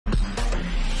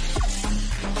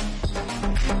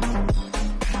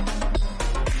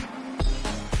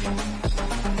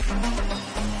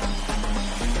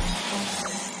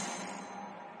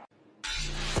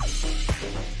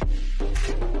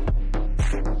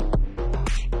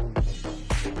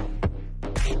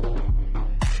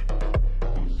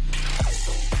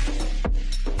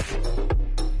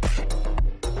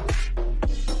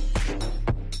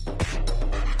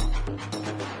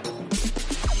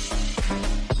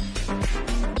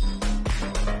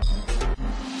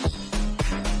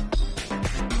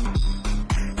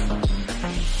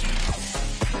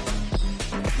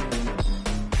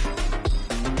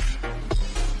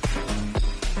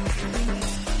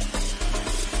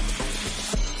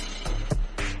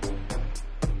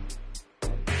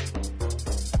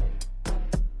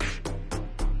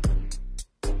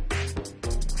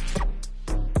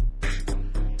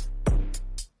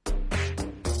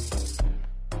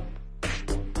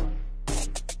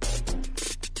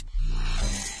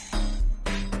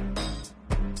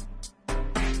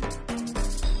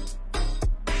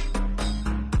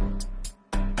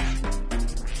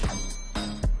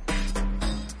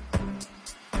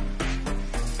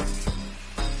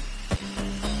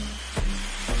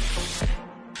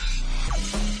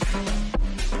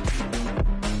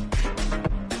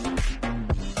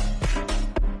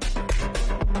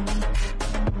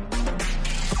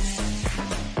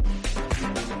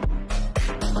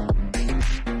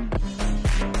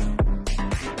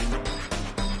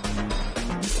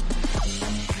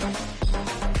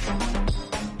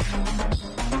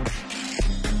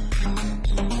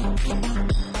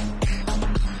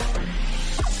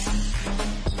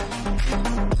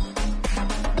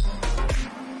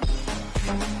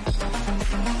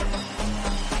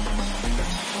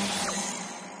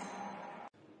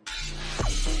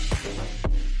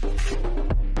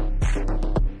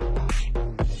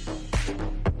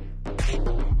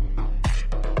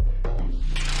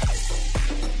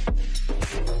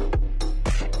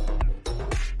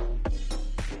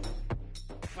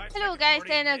guys,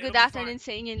 and good afternoon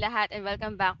sa inyong lahat, and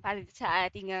welcome back para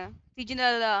sa ating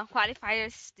regional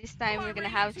qualifiers. This time, we're gonna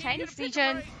have Chinese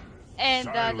region and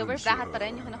lower bracket pa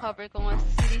rin yung na-cover kong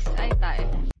series ay tayo.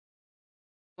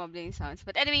 Mumbling sounds.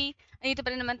 But anyway, andito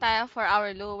pa rin naman tayo for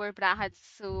our lower brackets.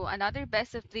 So, another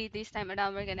best of 3 this time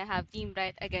around. We're gonna have Team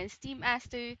Bright against Team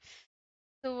Aster.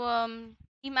 So,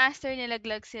 Team Aster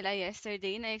nilaglag sila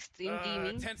yesterday na Extreme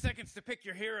Gaming. 10 seconds to pick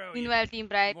your hero. Meanwhile, Team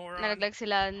Bright, nalaglag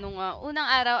sila nung unang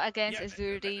araw against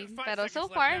Azure. Pero so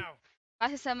far,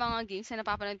 kasi sa mga games na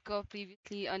napapanood ko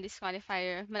previously on this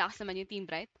qualifier, malakas naman yung Team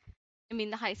Bright. I mean,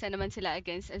 nakaisa naman sila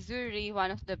against Azure, one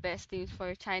of the best teams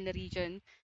for China region.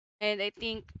 And I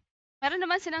think, meron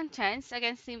naman silang chance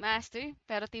against Team Aster,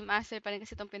 pero Team Aster pa rin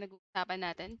kasi itong pinag-uusapan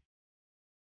natin.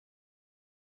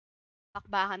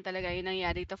 Bakbakan talaga yung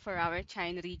nangyari ito for our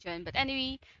China region. But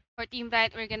anyway, for Team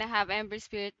Bright, we're gonna have Ember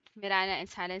Spirit, Mirana, and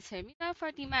Silence Hermina.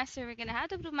 For Team Master, we're gonna have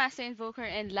the Blue Master, Invoker,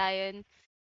 and Lion.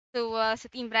 So, sa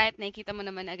Team Bright, nakikita mo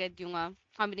naman agad yung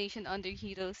combination on their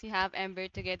heroes. You have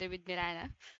Ember together with Mirana.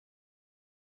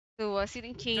 So,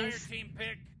 Sitting Chains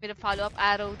with a follow-up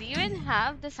arrow. They even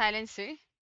have the Silencer.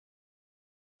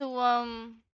 So,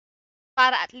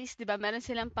 para at least, di ba, meron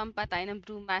silang pampatay ng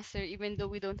Brewmaster even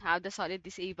though we don't have the solid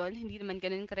disable. Hindi naman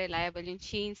ganun ka-reliable yung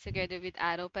chains together with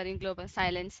arrow, pero yung global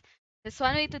silence. That's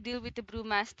one way to deal with the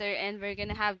Brewmaster, and we're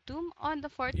gonna have Doom on the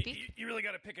 4th pick. You really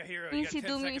gotta pick a hero. Yung si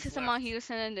Doom yung isa sa mga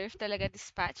heroes na nerf talaga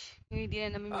dispatch. Yung hindi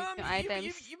na namin yung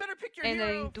items. You better pick your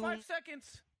hero. 5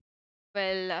 seconds.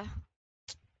 Well,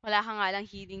 wala ka nga lang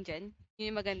healing dyan. Yun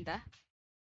yung maganda.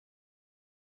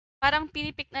 Parang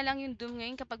pinipick na lang yung Doom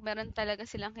ngayon kapag meron talaga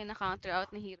silang kina-counter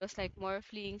out na heroes like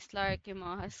Morphling, Slark, yung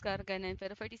mga Huskar, ganun.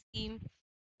 Pero for this team,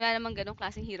 wala namang ganong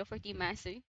klaseng hero for Team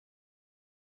Master.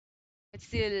 But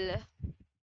still,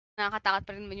 nakakatakot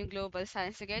pa rin naman yung Global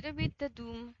Silence together with the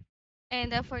Doom. And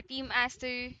for Team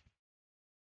Aster,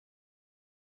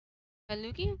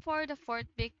 looking for the 4th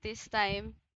pick this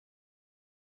time.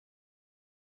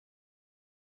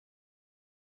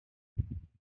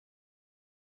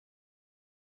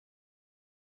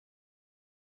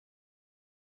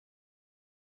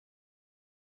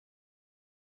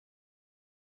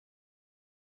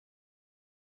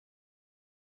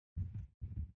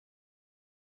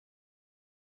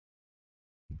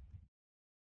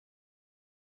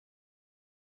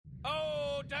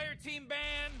 Oh, Dire Team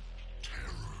ban!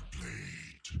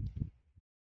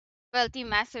 Well,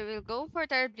 Team Master will go for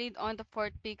Terrorblade on the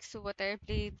 4th pick. So, a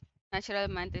Terrorblade, natural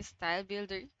Manta style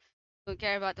builder. Don't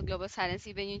care about the global silence.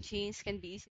 Even yung chains can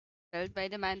be easily held by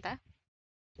the Manta.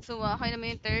 So, okay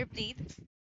naman yung Terrorblade.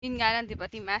 Yun nga lang, di ba?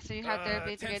 Team Master, you have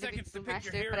Terrorblade together with Blue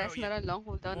Master. Parehas meron long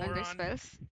cooldown on their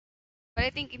spells. But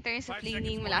I think in terms of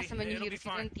laning, malakas naman yung heroes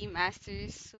dito ng Team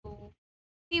Masters. So,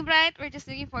 Team Bright, we're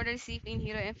just looking for the safe lane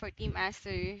hero. And for Team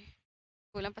Aster,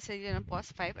 kulang pa sila dito ng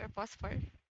pos 5 or pos 4.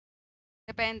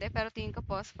 Depende, pero tingin ko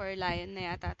pos 4 Lion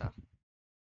na yata to.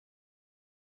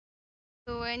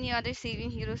 So, any other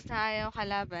saving heroes tayo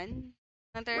kalaban?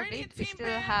 Ng Terrorblade, we still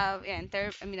have,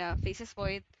 Faces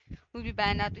Void will be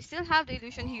banned out. We still have the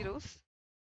Illusion heroes.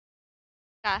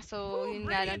 Kaso, yun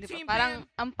nga lang, di ba? Parang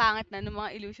ang pangit na ng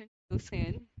mga Illusion heroes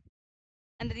ngayon.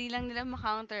 Ang dali lang nila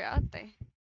ma-counter out eh.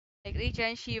 Like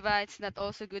Rachel Shiva, it's not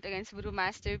also good against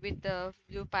Brewmaster with the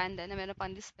Blue Panda na meron pang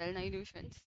dispel ng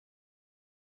illusions.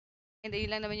 And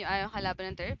yun lang naman yung ayaw kalaban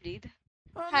ng Terrorblade.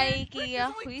 Hi, Kia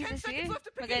Quiz is here.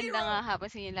 Magandang hapon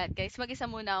sa inyo lahat, guys. Mag-isa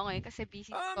muna ako ngayon kasi busy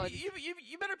ko.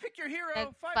 You better pick your hero.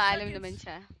 Nagpaalam naman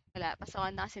siya. Wala,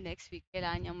 pasokan na kasi next week.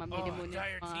 Kailangan niyang mamili muna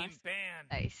yung mga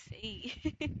guys. Hey.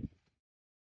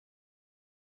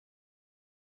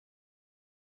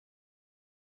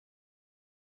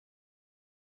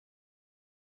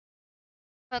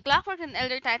 Well, Clockwork and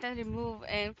Elder Titan remove,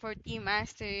 and for Team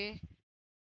Master,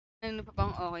 ano pa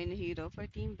bang okay na hero for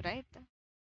Team Bright?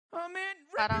 Oh man,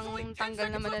 parang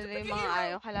tanggal naman na yung mga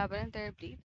ayaw kalaban ng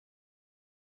Terrorblade.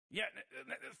 Yeah,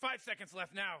 5 seconds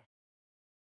left now.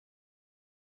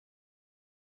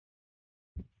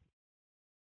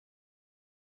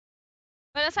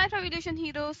 Well, aside from Illusion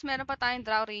Heroes, meron pa tayong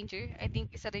Drow Ranger. I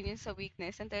think isa rin yun sa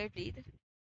weakness ng Terrorblade.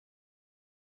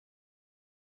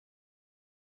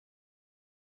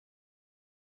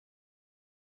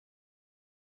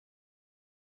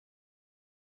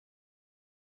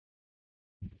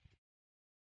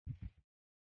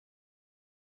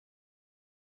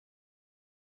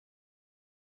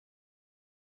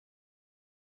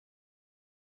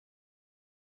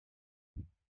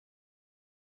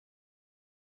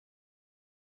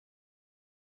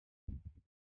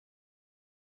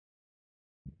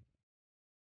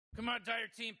 Come on, Dire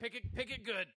Team, pick it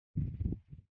good.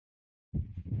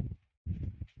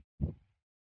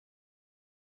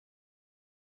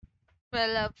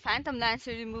 Well, Phantom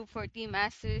Lancer removed for Team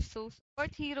Aster. So,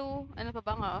 support hero. Ano pa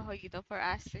bang dito for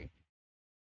Aster?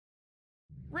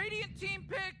 Radiant team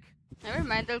pick. Never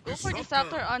mind, I'll go for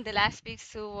Disruptor Disruptor. on the last pick.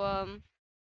 So,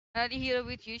 another hero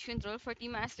with huge control for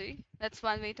Team Master. That's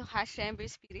one way to catch the Ember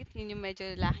Spirit. Yun yung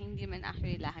medyo lacking, hindi man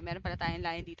actually lacking. Meron pala tayong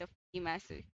line dito for Team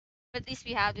Master. But at least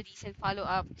we have the decent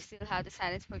follow-up. Still have the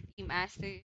silence for Team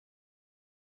Master.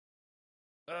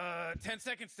 10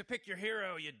 seconds to pick your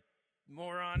hero, you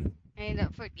moron. And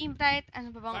for Team Bright,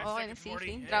 ano ba bang 5 okay na seconds, safe Morty.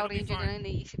 lane? Draw It'll be Ranger na fine. lang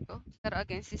naisip ko. Pero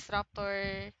against Disruptor,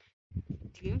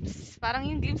 Glimpse. Parang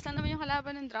yung Glimpse lang naman yung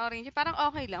kalaban ng Draw Ranger. Parang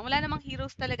okay lang. Wala namang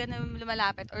heroes talaga na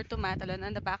lumalapit or tumatalon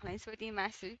on the backlines for Team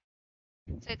Master.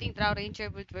 So I think Draw Ranger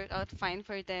would work out fine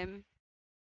for them.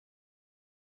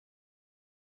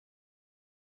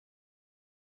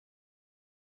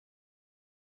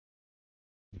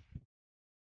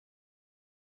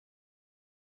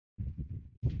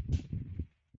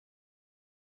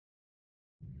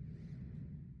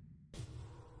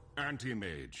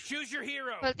 Anti-mage. Choose your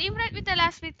hero. Well, Team Red with the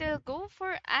last pick, they'll go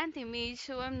for Anti-Mage,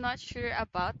 so I'm not sure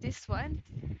about this one.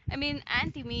 I mean,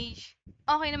 Anti-Mage,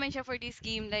 okay naman siya for this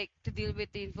game, like, to deal with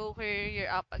the Invoker,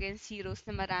 you're up against heroes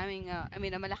na maraming, na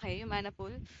malaki yung mana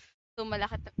pool. So,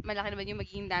 malaki naman yung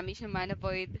magiging damage ng mana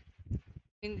void.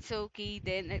 And it's okay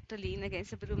then to lane against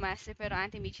the Brewmaster, pero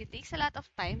Anti-Mage, it takes a lot of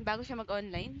time bago siya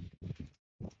mag-online.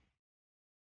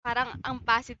 Parang ang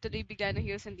passive tuloy bigla ng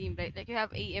heroes ng Team Red. Like, you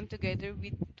have AM together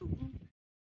with 2.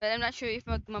 But I'm not sure if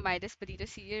magmamidas pa dito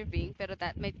si Irving, pero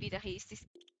that might be the case.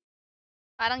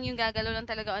 Parang yung gagalaw lang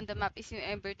talaga on the map is yung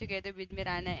Ember together with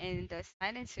Mirana and the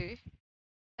Silencer.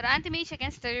 Pero Anti-Mage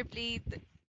against Terrorblade,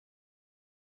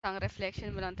 ang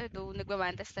reflection mo lang to, though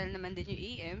nagwawanta style naman din yung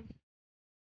AM.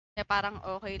 Na parang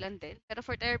okay lang din. Pero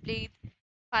for Terrorblade,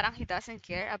 parang he doesn't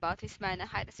care about his mana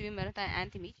kahit na sabihin meron tayong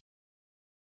Anti-Mage.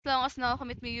 As long as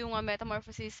na-commit mo yung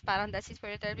Metamorphosis, parang that's it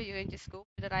for the Terrorblade, you can just go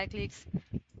for the right clicks.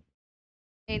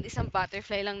 And isang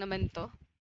butterfly lang naman to.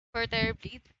 For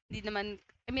Terrorblade, hindi naman,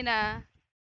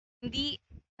 hindi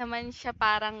naman siya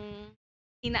parang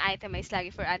ina-itemize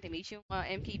lagi for anti-mage yung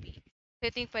MKB. So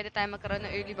I think pwede tayo magkaroon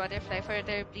ng early butterfly for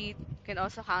their bleed. You can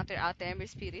also counter out the Ember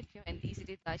Spirit. You can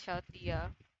easily touch out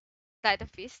the Tide of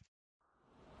Fist.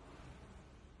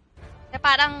 Na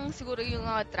parang siguro yung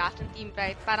draft ng Team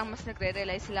Pride, parang mas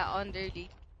nagre-rely sila on their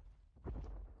late.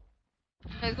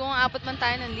 Well, kung aabot man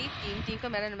tayo ng late game, team ko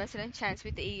meron naman silang chance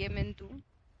with the AM and Doom.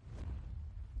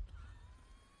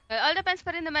 Well, all depends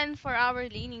pa rin naman for our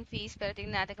laning phase, pero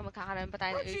tingnan natin kung magkakaroon pa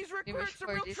tayo ng Archie's reverse recruits are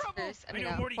for real this trouble. first, I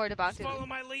know, Morty. for the Just bounty follow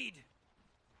lane. my lead.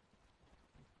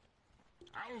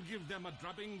 I'll give them a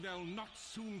drubbing they'll not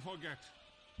soon forget.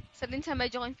 Isa din sa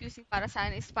medyo confusing para sa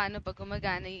akin is paano ba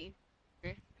gumagana yung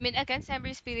Invoker. I mean, against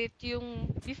Ember Spirit, yung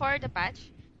before the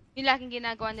patch, yung laging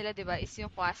ginagawa nila, di ba, is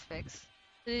yung Quaspex.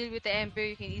 To deal with the Ember,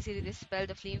 you can easily dispel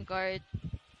the Flame Guard.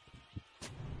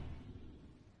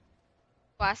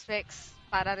 Quaspex,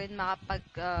 para rin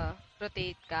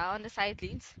makapag-rotate ka on the side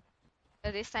lanes.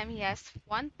 So this time, he has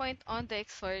 1 point on the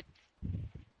Exhort.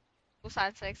 So,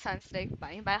 Sunstrike pa.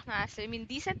 Yung balak na Aster. I mean,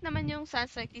 decent naman yung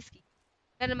Sunstrike is key.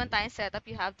 Meron naman tayong setup.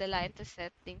 You have the line to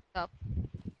set things up.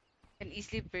 Can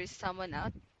easily burst someone out.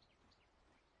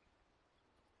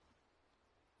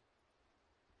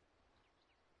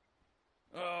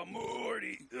 Oh,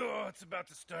 Morty. Oh, it's about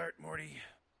to start, Morty.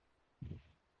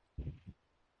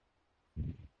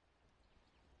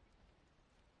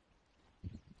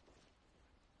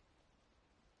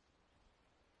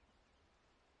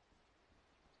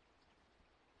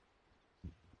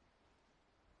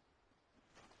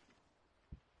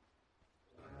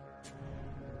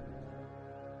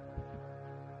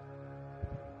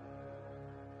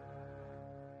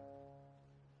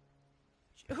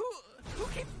 Who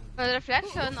keeps... Well,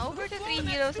 Reflection over the 3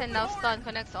 heroes and now Stun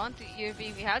connects on to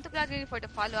Irving. We have the blood ready for the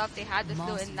follow-up. They had the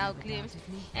slow and now Glimpse.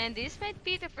 And this might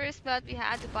be the first blood. We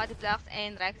had the body blocks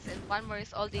and Rex, and one more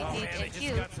is all they Oh, need, man, and they just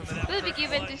kill got some of that will be purple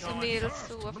given blood to going. Sumil.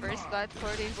 So a first blood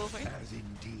for the Invoker. As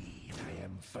indeed I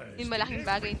am first Yung in malaking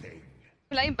bagay. everything.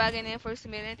 Malaking bagay na yun for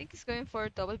Sumil. I think he's going for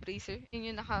double bracer.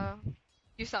 Yun yung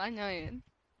use sa kanya yun.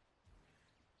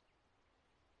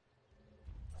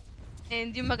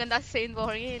 And yung maganda sa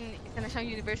Invoker yun, isa na siyang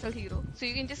universal hero. So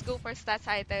you can just go for stats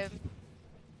item.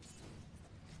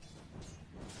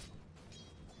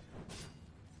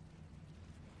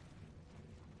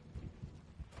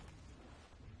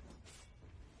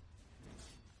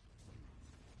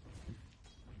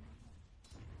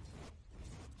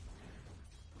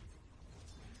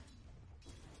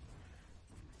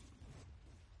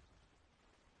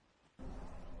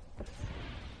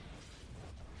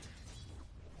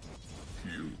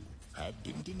 You have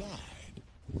been denied.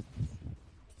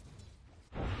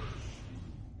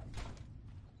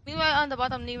 on the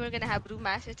bottom lane, we're gonna have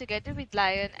Brewmaster together with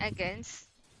Lion against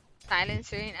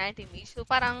Silencer and Anti-Mage. So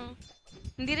parang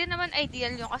hindi rin naman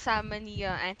ideal yung kasama ni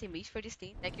Anti-Mage for this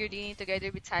lane. Like, you're laning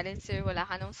together with Silencer, wala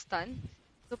ka nung stun.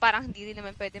 So parang hindi rin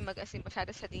naman pwede mag-assume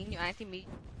masyado sa lane yung Anti-Mage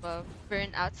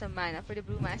burn out sa mana for the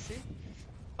Brewmaster.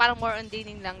 Parang more on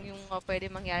laning lang yung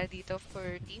pwede mangyari dito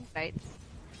for team fight.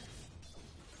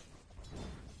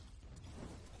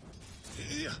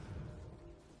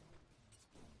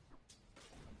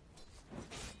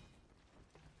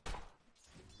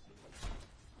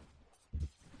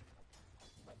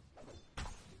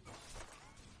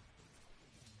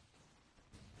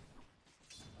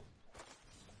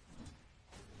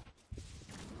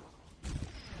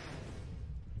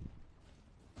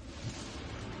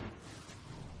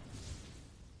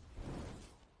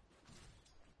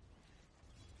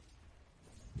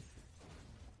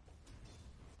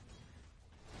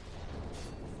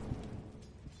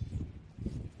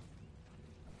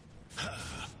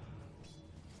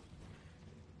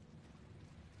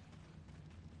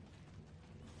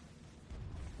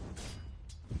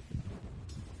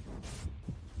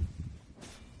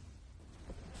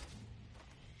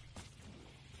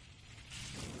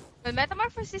 When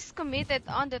Metamorphosis is committed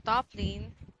on the top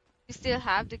lane, you still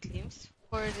have the glimpse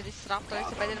for the Disruptor.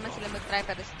 So pwede naman sila mag-try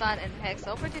para stun and hex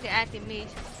over to the Anti-Mage.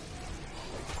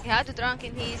 You have the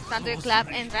Drunken Haze,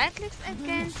 Thunderclap, and right-clicks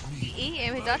against the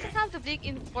AM. He doesn't have to blink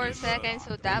in 4 seconds,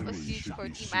 so that was huge for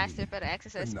Team Aster. Pero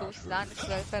XSS goes down as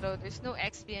well. Pero there's no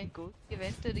XP and gold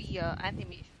given to the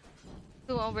Anti-Mage.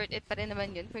 So worth it pa rin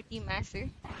naman yun for Team Aster.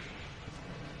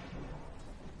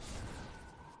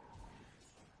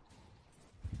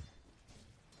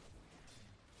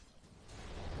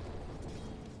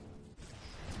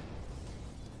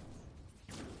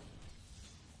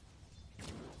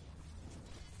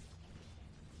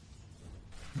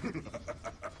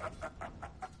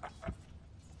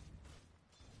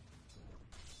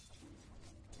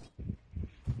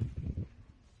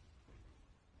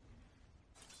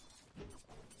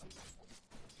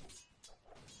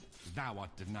 Thou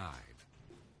art denied.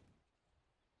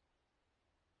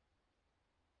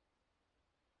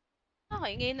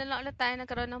 Okay, ngayon na lang ulit tayo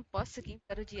nagkaroon ng pause sa game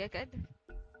pero G agad.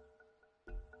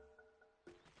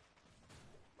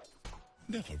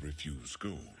 Never refuse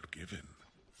gold given.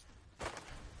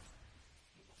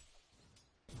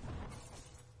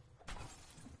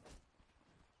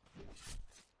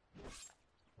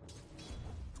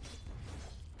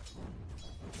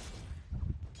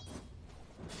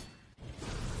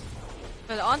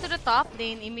 Well, onto the top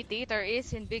lane, Imitator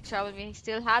is in big trouble. We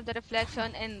still have the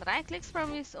reflection and right clicks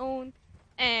from his own.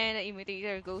 And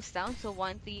Imitator goes down. So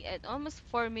 1-3 at almost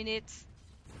 4 minutes.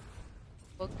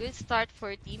 So good start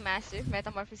for Team Master.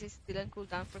 Metamorphosis still on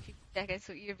cooldown for 50 seconds.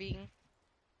 So Irving,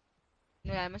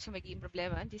 wala naman siya magiging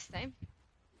problema this time.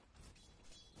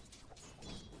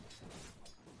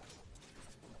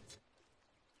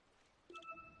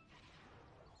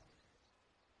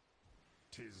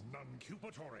 Tis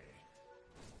non-cupatory.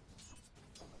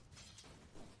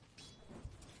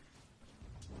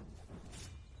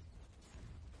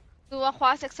 So,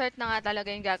 Aquas Exert na nga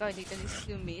talaga yung gagawin dito ni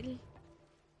Slumil.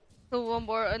 So,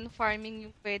 more on farming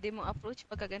yung pwede mong approach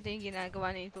pagka ganito yung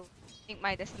ginagawa na ito. I think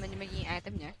Midas naman yung magiging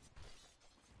item niya.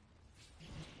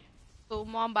 So,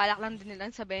 mukhang balak lang din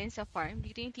nilang sabayin sa farm.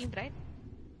 Dito yung team, right?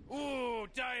 Ooh,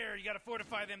 Dire, you gotta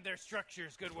fortify them, their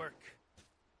structures. Good work.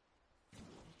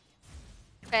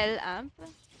 Spell Amp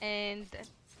and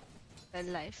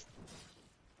Spell Life.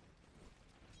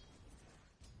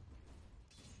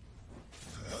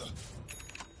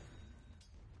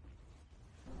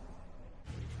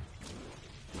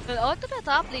 Well, onto the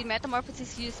top lane,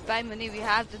 Metamorphosis used by Monet. We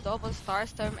have the double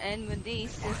Starstorm and Monet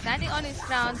still standing on his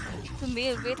ground to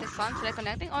mail with the Sunstrike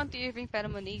connecting onto Irving, pero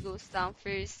Monet goes down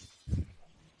first.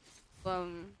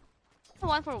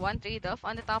 1-for-1 trade-off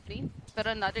on the top lane,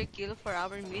 pero another kill for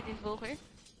our mid invoker.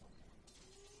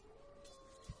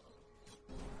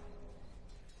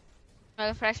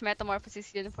 Well, fresh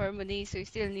Metamorphosis yun for Monet, so you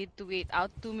still need to wait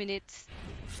out 2 minutes.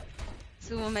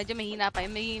 So, medyo mahina pa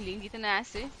yung magiging lane dito na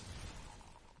Aster.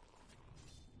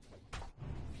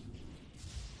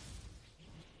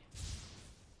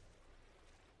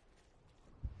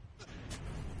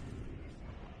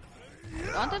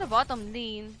 Onto the bottom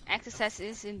lane, XSS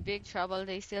is in big trouble.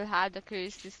 They still have the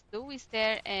curse. The slow is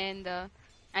there, and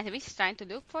Antimage is trying to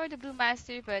look for the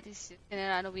Brewmaster, but he's just gonna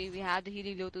run away. We have the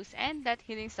Healing Lotus and that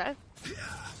Healing Salve.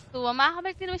 So,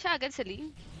 makakabalik din naman siya agad sa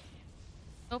lane.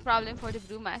 No problem for the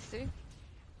Brewmaster.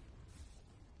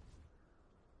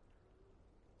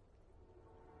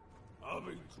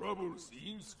 Having trouble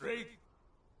seeing straight?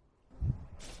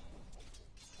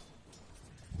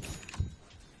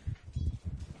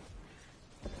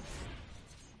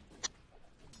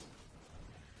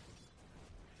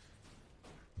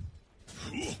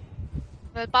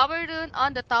 Well, Power Rune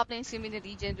on the top lane, assuming the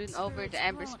Regen Rune over Spirits the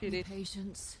Ember grant me Spirit.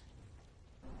 patience.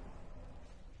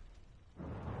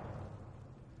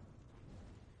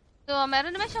 So,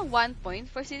 meron naman siyang 1 point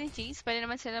for Searing Chase. Pwede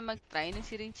naman sila mag-try ng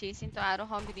Searing Chase into arrow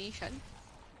combination.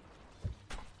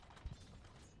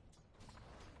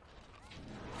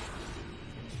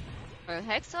 Well,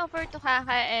 Hex over to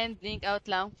Kaka and Blink out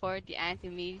lang for the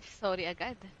anti-mage. Sorry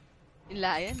agad. Yung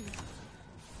Lion.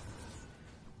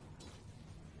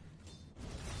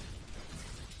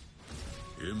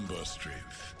 Ember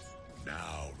strength,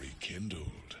 now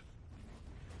rekindled.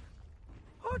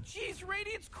 Oh, jeez,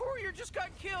 Radiant's courier just got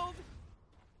killed.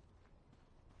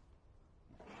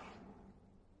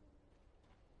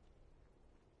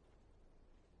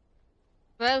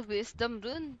 Well, Wisdom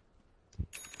Rune.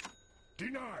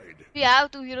 Denied. We have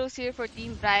 2 heroes here for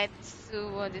Team Bright.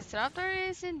 So,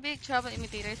 Disruptor is in big trouble.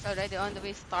 Imitators already on the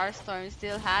way. Starstorm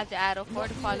still have the arrow for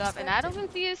the follow-up. And arrow will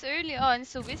be used early on.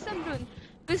 So, Wisdom Rune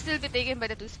will still be taken by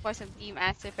the 2 supports of Team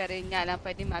Aster. Pero yun nga lang,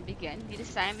 pwede mabigyan.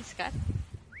 This time is cut.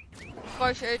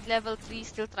 Scorched Earth level 3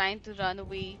 still trying to run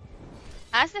away.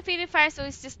 As the Qualifier, so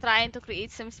he's just trying to create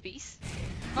some space.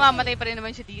 Mamamatay pa rin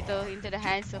naman siya dito into the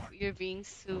hands of Irving.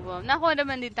 So, nakuha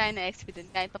naman din tayo na XP dun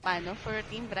kahit papano for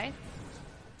Team Bright.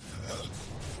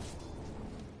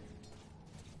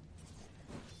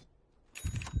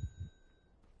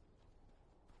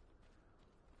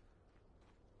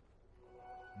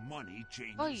 Money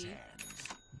changes Oy. hands.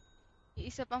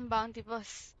 Isa pang bounty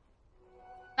boss.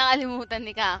 Nakalimutan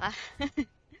ni Kaka.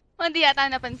 O, hindi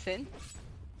yata napansin.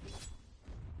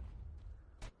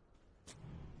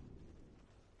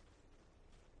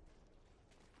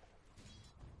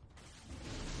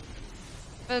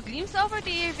 Well, glimpse over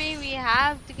to Irving. We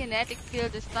have the kinetic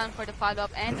field, the stun for the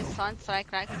follow-up, and the sun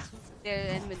strike right there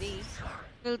and Melee.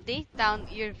 Will take down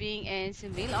Irving and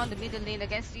Simil on the middle lane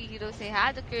against 3 heroes. They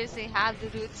have the curse, they have the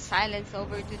root, silence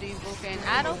over to the invoker, and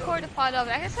arrow for the follow-up.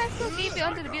 Exercise still keep it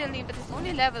onto the middle lane, but it's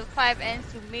only level 5, and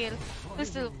Simil who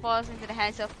still falls into the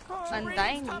hands of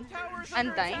Undying,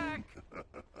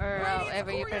 or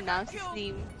however you pronounce his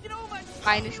name.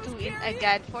 -2 in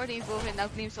Agad for the invoker. Now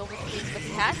glimpse over to Ace, but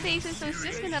he has the Ace, so he's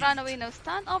just gonna run away now.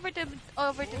 Stun over to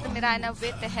the Mirana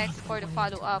with the Hex for the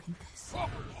follow-up.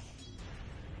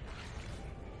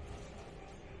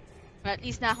 Well, at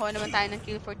least nakuha naman tayo ng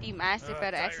kill for Team Aster,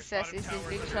 pero XSS is in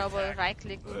big trouble. Right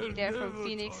click will be there from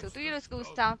Phoenix. So 2 heroes goes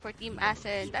down for Team Aster,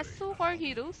 and that's 2 core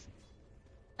heroes.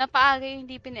 Napaaga yung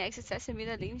hindi pina-XSS sa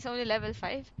middle lane. He's only level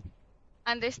 5.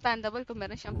 Understandable kung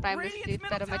meron siyang primal split,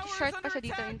 pero medyo short pa siya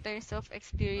dito in terms of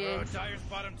experience. Dire's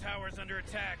bottom tower is under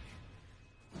attack.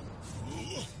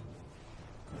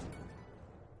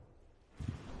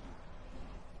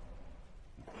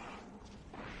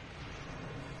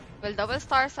 Well, double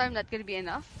Starstorm, not gonna be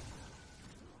enough.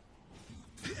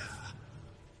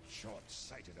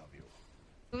 Short-sighted of you.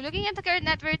 So looking at the current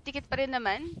net worth, ticket pa rin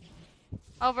naman.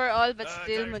 Overall, but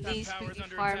still, Dire's top Moniz tower's quickly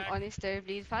under farm attack. on his third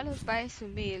bleed, followed by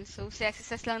Sumail. So, si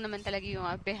XSS lang naman talaga yung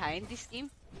behind this game.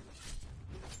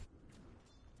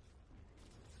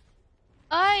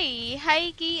 Ay!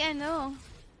 Hi, Ki,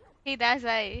 Hey,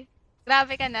 Dazay.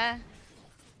 Grabe ka na.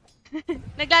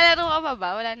 Naglalaro ka pa ba?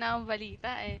 Wala na akong balita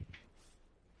eh.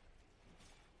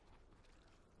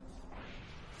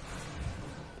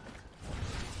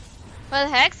 Well,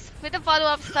 Hex, with the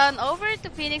follow-up stun over to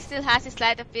Phoenix, still has his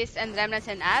Light of Fist and Remnants,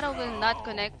 and arrow will not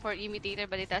connect for Imitator,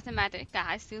 but it doesn't matter.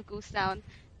 Kaka still goes down,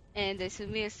 and the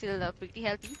Sumi is still pretty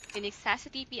healthy. Phoenix has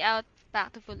to TP out,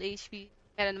 back to full HP.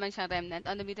 Meron naman siyang Remnant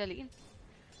on the middle lane.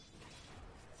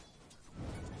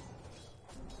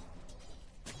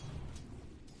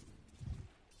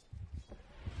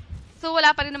 So,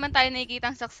 wala pa rin naman tayo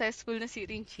nakikitang successful na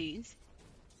searing chains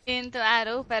into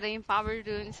arrow, pero yung power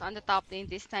runes on the top lane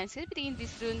this time still between this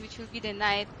rune, which will be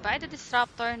denied by the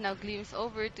disruptor. Now glimpse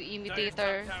over to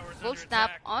Imitator, gold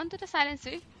snap onto the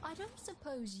silencer. I don't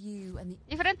suppose you and the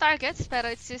Different targets,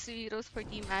 pero it's just heroes for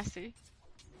Team Aster.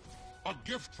 A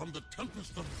gift from the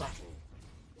tempest of battle.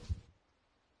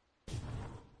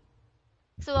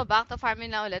 So back to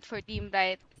farming na ulit for Team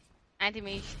Bright.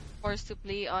 Anti-mage forced to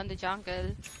play on the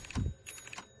jungle.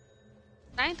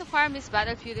 Trying to farm his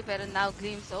Battle Fury, pero now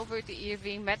glimpse over to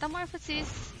Irving. Metamorphosis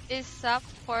is up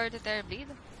for the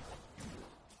Terrorblade.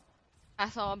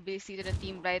 Kaso ang bilis dito ng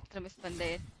Team Bright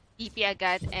rumisponde. TP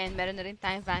agad, and meron na rin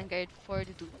tayong Vanguard for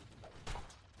the dude.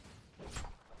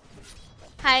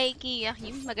 Hi,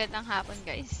 Kiyahim. Magandang hapon,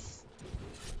 guys.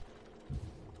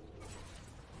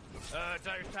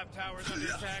 Dire's top tower is under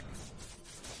attack.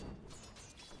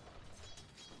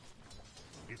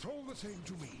 It's all the same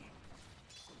to me.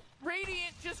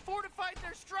 Radiant just fortified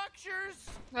their structures.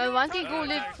 Well, 1K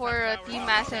gold lead for Team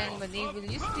Master, and when they will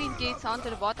use Green Gates onto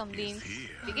the bottom lanes,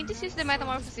 they can just use the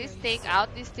Metamorphosis, take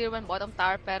out this tier 1 bottom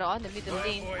tower, pero on the middle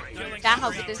lane, Jackal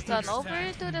with the stun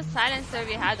over to the Silencer.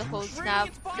 We had the cold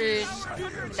snap, turn,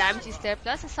 the damage is there,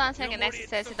 plus the Sunset and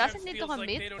XSS. He doesn't need to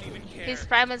commit his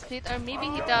Primal Split, or maybe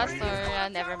he does, or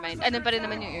never mind. Ano pa rin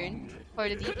naman yung earn for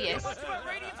the DPS.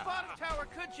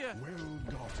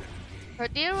 For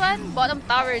tier 1, bottom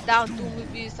tower down, 2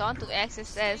 movies onto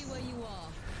XSS.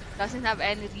 Doesn't have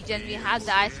any regen. We have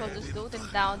the Ice Wall to slow them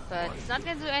down, but it's not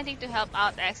gonna do anything to help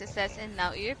out XSS. And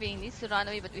now Irving needs to run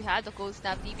away, but we have the cold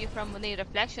snap DP from Monet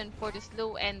Reflection for the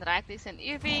slow and Reckless, and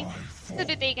Irving to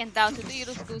be taken down. So 2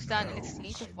 heroes goes down in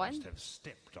exchange of 1.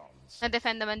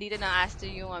 Na-defend naman dito ng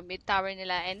Aster yung mid tower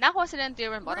nila, and nakuha sila ng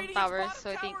tier 1 bottom tower, so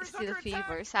I think it still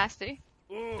favors Aster.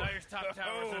 Dire's top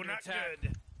tower is under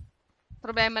attack.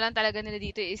 Problema lang talaga nila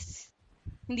dito is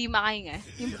hindi makahinga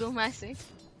yung Blue Master.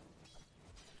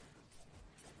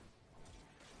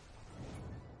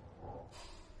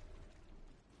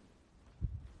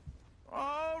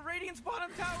 Oh, Radiant's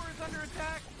bottom tower is under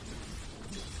attack.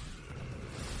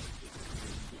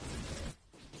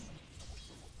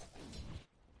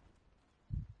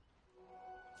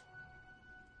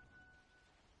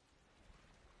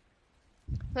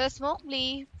 So smoke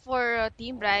play for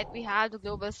Team Bright, we have the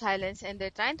Global Silence, and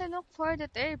they're trying to look for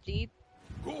the Terror Blade.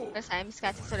 Because I'm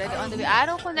catching already on the way.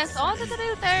 Arrow connects onto the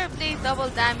real Terror Blade, double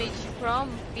damage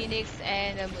from Phoenix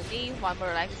and Monet. One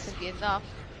more life is to be enough.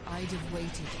 I'd have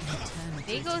waited an eternity.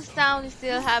 They goes down, we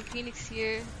still have Phoenix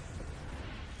here.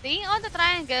 Staying on the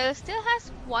triangle, still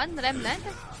has one remnant.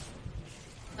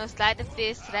 No sleight of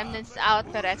this, remnant's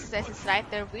out, pero XSS is right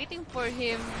there waiting for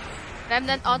him.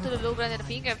 Remnant onto the low ground and the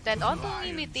finger of death onto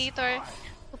Imitator.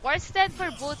 Support's dead for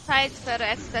both sides, pero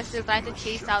XSS still trying to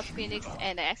chase out Phoenix,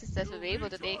 and XSS will be able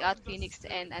to take out Phoenix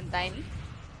and Undyne.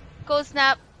 Cold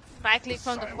Snap, right click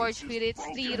from the Forge Spirits,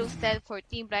 3 heroes dead for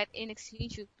Team Bright in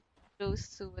exchange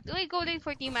close to 2 go lane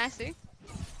for Team Master.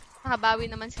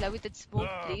 Nakabawi naman sila with the smoke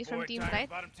play from Team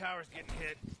Bright. Bottom tower's getting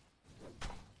hit.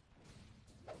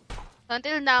 So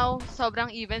until now,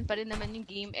 sobrang even pa rin naman yung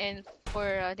game, and for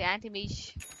the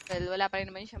anti-mage, well, wala pa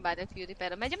rin naman siyang Battle Fury,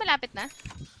 pero medyo malapit na.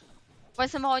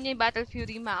 Once na makuha niya yung Battle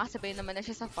Fury, makakasabay naman na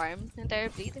siya sa farm ng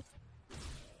Terror Blade.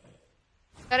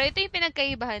 Pero ito yung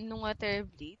pinagkaibahan ng Terror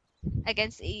Blade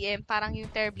against AM. Parang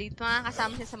yung Terror Blade,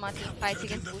 makakasama siya sa mga team fights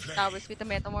against Boost Towers with the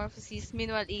Metamorphosis.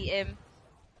 Meanwhile, AM,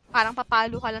 parang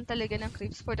papalo ka lang talaga ng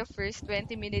creeps for the first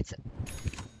 20 minutes.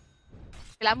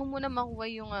 Kailangan mo muna makuha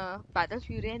yung Battle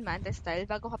Fury and Manta style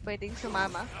bago ka pwedeng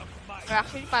sumama. Or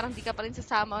actually, parang di ka pa rin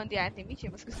sasama on the anti-mage.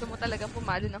 Mas gusto mo talagang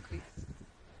pumalo ng creeps.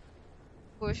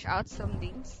 Push out some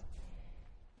lanes.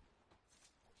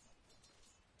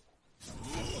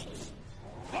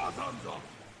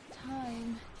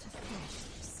 Time to finish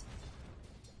this.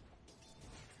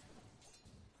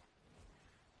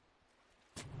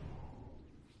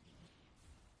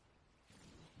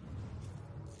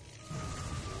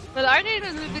 Well, Arcade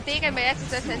will be taken by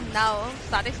XSS, and now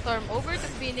Static Storm over to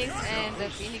Phoenix, and the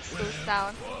Phoenix goes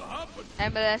down.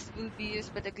 MLS will be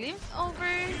used, but the glimpse over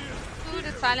to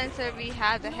the Silencer. We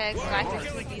have the Hex,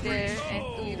 Righteous will be there, and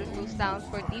 2 heroes goes down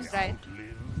for Team Bright.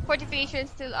 Fortification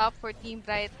still up for Team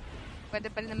Bright.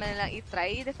 Pwede pa rin naman nilang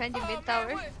i-try defend yung mid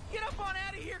tower. Get up on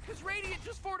out of here, because Radiant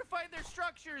just fortified their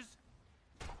structures.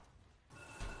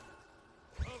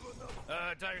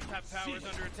 Dire's top tower is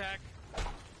under attack.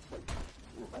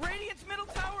 Radiant's middle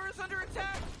tower is under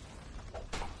attack.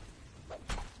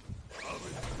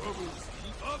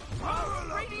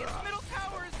 Radiant's middle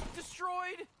tower is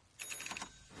destroyed.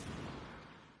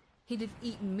 He'd have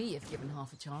eaten me if given half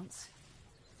a chance.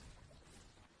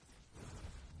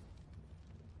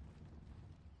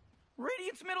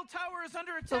 Radiant's middle tower is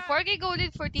under So attack. 4K gold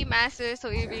lead for Team Master,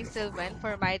 so Irving still went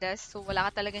for Midas. So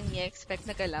wala ka talagang i-expect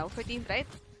na galaw for Team Bright.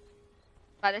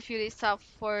 Battle Fury is up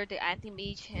for the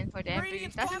anti-mage and for the Emperor.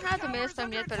 Doesn't have the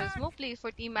Maelstrom yet, pero smoke play for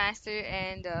Team Master,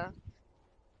 and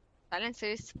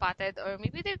Silencer is spotted, or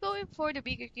maybe they're going for the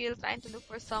bigger kill, trying to look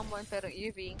for someone, pero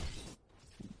Irving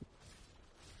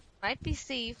might be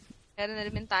safe. Meron na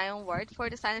rin tayong ward for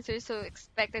the Silencer, so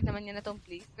expected naman niya na tong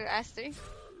play for Aster.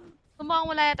 So mukhang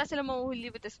wala yata sila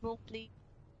mahuhuli with the smoke play.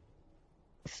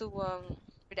 So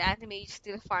for the anti-mage,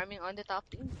 still farming on the top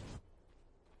lane.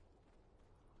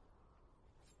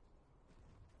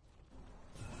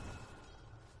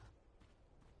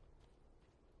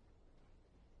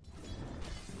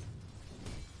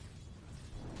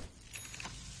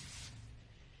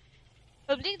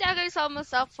 Blink Dagger is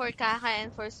almost up for Kaka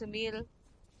and for Sumil.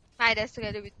 Midas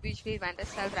together with Breachblade, Manta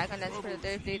Style, Dragon Lance for the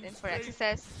third blade, and for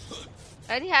XSS.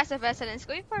 Already has a vessel and is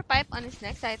going for a pipe on his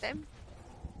next item.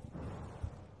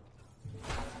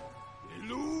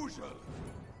 Illusion!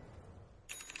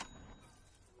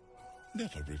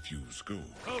 Never refuse gold.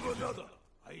 Have another.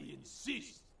 I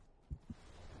insist.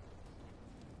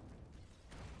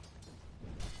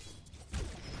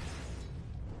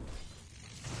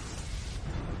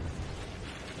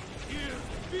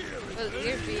 Well,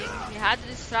 Irving, he had the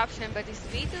disruption, but he's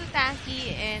way too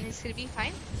tanky and he's gonna be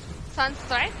fine.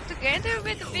 Sunstrike together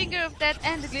with the Finger of Death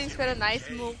and the Glimpse, pero nice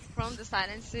move from the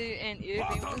Silencer and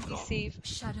Irving will be safe.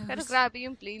 Pero grabe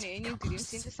yung play na yun, yung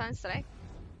Glimpse into Sunstrike.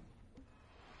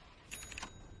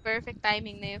 Perfect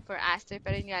timing na yun for Aster,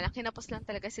 pero yun nga lang, kinapos lang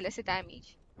talaga sila sa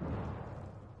damage.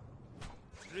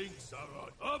 Drinks are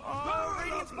on.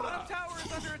 Radiant's bottom tower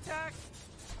is under attack.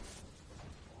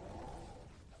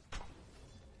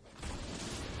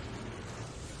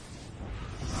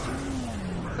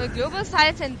 Well, Global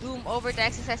Silence and Doom over the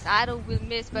XSS arrow will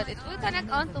miss, but it will connect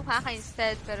onto Haka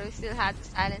instead, pero we still have the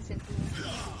Silence and Doom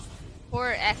for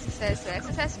XSS. So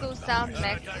XSS goes down,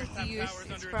 Mech is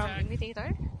used, it's from Imitator.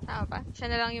 Tama ba? Siya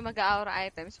na lang yung mag-aura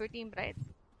items for Team Bright.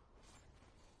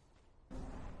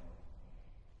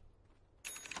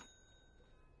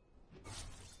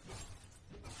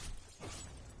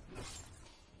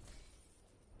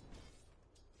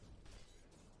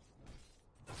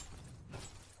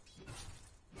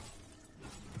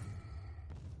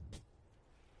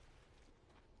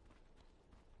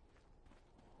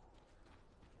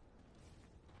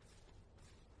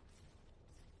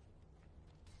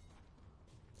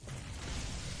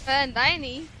 And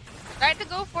Diney tried to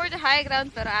go for the high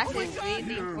ground, pero Aster is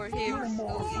waiting for him. So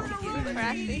easy kill for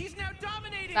Aster. He's now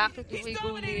dominating. Back to He's two-way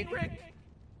goal dominating, lead. Rick.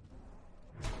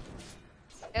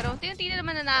 Pero unti-unti na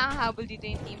naman na nakakahabol dito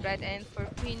yung Team Bright, and for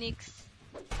Phoenix,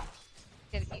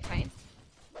 it's gonna be fine.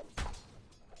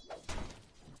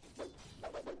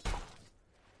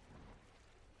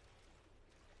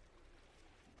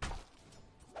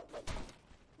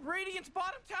 Radiant's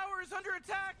bottom tower is under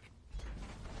attack.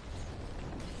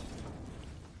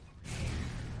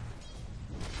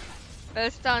 Well,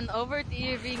 stun over to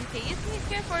Irving. He's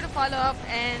here for the follow-up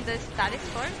and the static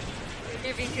storm.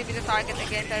 Irving could be the target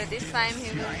again, but this time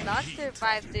he will not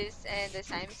survive this, and the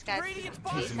Simon's cat Radiant's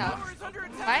bottom chased out tower is under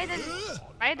attack.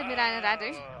 by the Mirana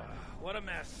rather. What a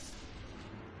mess.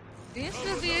 This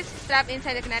will be trapped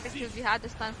inside the kinetic field. We had the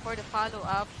stun for the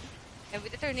follow-up. And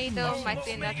with the tornado, might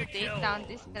be enough to take down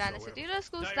this Mirana. So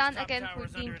Tyros goes down again for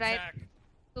Team Bright.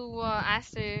 To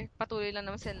Aster, patuloy lang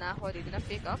naman sila nakakuha dito ng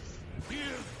pickoffs.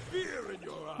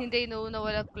 Hindi know na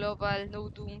wala global,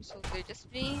 no doom, so they're just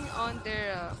playing on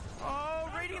their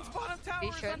Radiant's bottom tower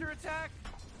is vision. under attack.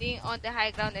 Being on the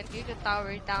high ground and clear the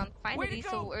tower down finally.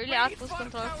 So early outpost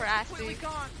control for Aster.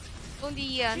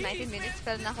 Only 90 minutes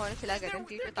pero nakuha na sila agad ng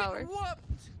clear the tower.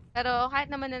 Pero kahit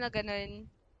naman na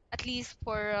ganun, at least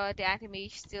for the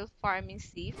anti-mage still farming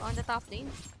safe on the top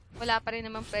lane. Wala pa rin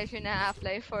naman pressure na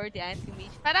apply for the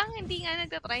anti-mage. Parang hindi nga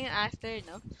nagtatry yung Aster,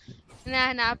 no?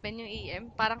 Hinahanapin yung EM,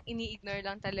 parang ini-ignore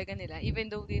lang talaga nila. Even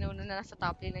though they know na nasa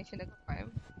top lane lang siya nag-farm.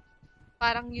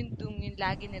 Parang yung Doom, yung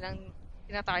lagi nilang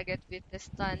tina-target with the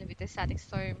stun, with the static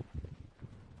storm.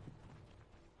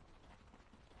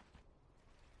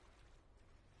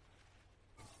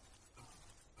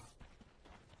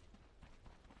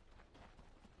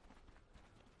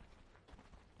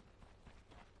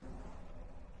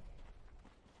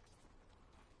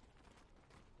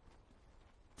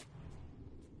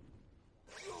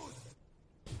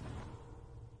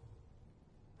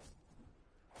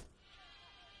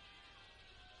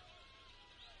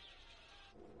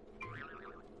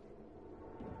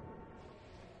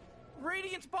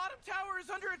 Radiant's bottom tower is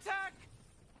under attack.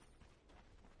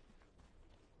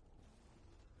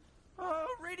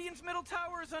 Radiant's middle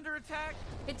tower is under attack.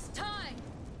 It's time!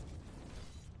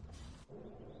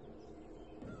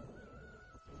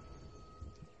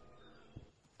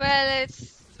 Well,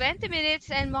 it's 20 minutes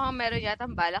and mukhang meron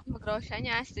yatang balak mag-Roshan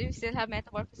niya. Still, we still have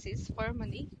Metamorphosis for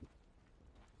money.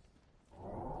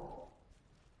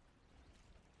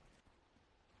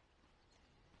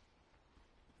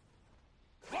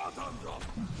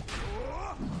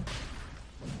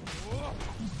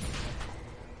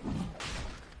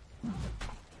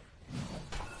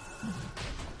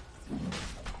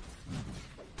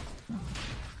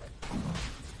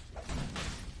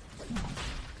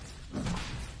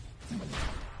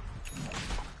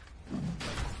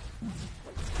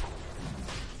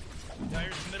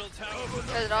 Dire's middle tower.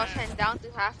 Well, Roshan down to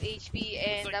half HP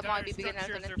and Looks like mukhang Dire's bibigyan na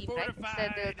ito ng structures team are right. Instead,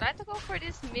 they'll try to go for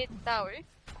this mid tower.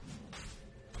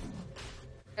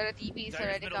 Pero TP is Dire's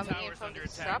already middle coming in tower's from the under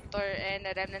attack. Disruptor and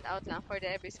a Remnant out lang for the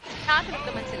Everspeed. Nakasunod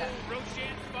naman sila.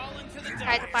 Roshan's fallen to the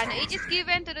Kahit dire. paano, age is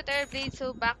given to the Third Blade,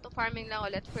 so back to farming lang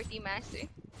ulit for Team Master.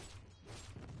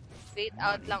 Wait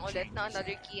out lang ulit na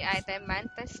another key item,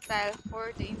 Manta style for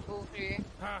the Invoker.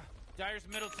 Huh. Dire's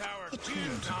middle tower.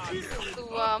 So,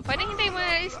 pwedeng hintayin mo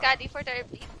na yung Scatty for Third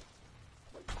Blade.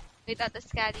 Wait out the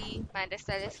Scatty, Manta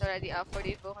style is already up for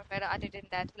the Invoker, pero other than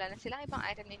that, wala na silang ibang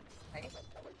item na hinihintay.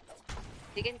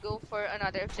 They can go for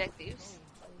another objectives.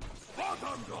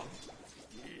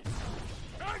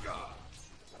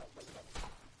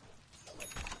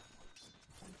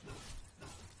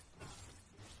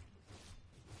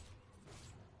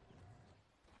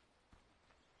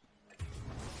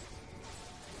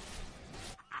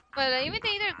 Well,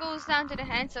 Imitator goes down to the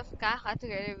hands of Kaka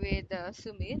together with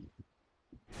Sumit.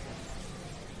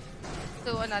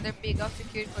 So another pick up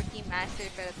secured for Team Aster,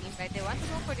 pero Team Red, they want to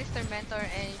go for this Tormentor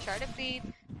and Shard of Fate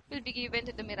will be given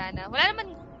to the Mirana. Wala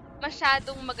naman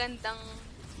masyadong magandang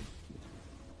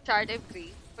Shard of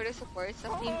Fate for the supports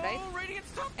of Team Red.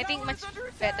 I think much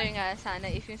better nga sana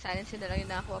if yung silence na lang yung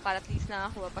nakakuha para at least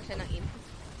nakakuha pa siya ng info.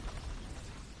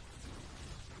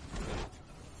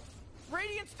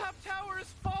 Radiant's top tower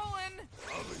is fallen.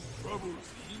 Having troubles.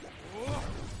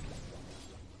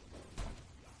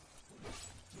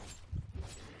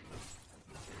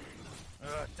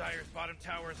 Dire's bottom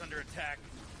tower is under attack.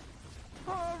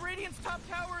 Radiant's top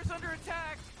tower is under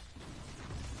attack.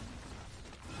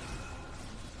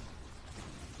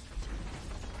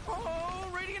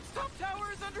 Radiant's top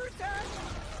tower is under attack.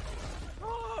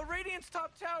 Radiant's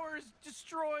top tower is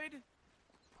destroyed.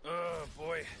 Oh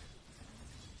boy.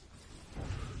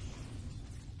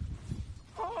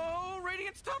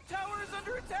 Radiant's top tower is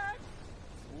under attack.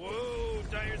 Whoa,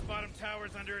 Dire's bottom tower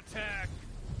is under attack.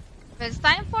 It's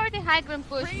time for the high ground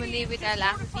push. Muni with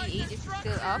Alacrity, age is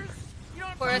still up.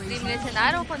 For 3 minutes, an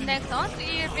arrow connects on to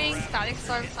Irving. Static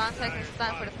Storm sounds like it's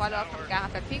time for the follow-up from Kaka.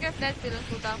 But Finger Flat still on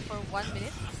cooldown for 1 minute.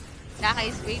 Kaka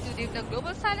is way too deep. The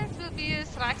global silence will be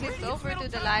used. Rackets over to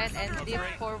the Lion and dip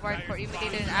forward for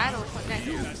Imitator and arrow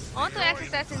connects onto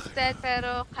XSS instead.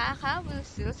 Pero Kaka will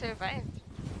still survive.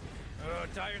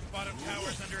 Dire's bottom tower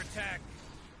is under attack.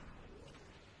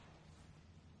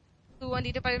 So,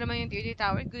 andito pa rin naman yung tier 2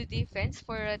 tower. Good defense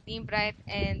for Team Bright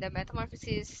and the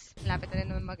Metamorphosis. Malapit na rin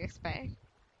naman mag-expire.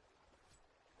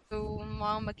 So,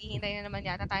 mukhang maghihintay na naman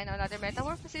yata tayo ng another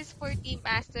Metamorphosis for Team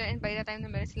Aster and by the time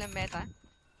na meron silang meta,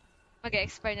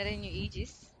 mag-expire na rin yung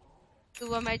Aegis.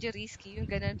 So, medyo risky yung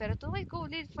ganun. Pero 2-way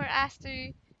gold lead for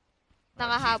Aster.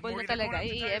 Nakahabol na talaga.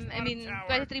 AM, I mean,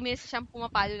 23 minutes siyang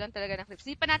pumapalo lang talaga ng clips.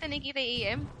 Hindi pa natin nakikita yung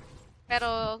AM.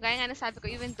 Pero, gaya nga nasabi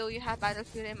ko, even though you have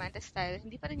Battlefield and Manta style,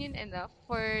 hindi pa rin yun enough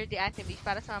for the anti-mage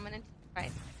para sa mga ng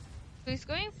fight. So, he's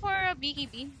going for a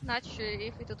BKB. Not sure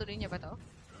if itutuloy niya ba to.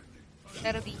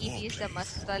 Pero BKB is the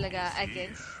must talaga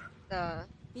against the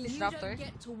Disruptor. You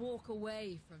don't get to walk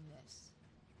away from this.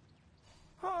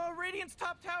 Radiant's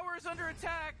top tower is under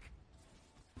attack.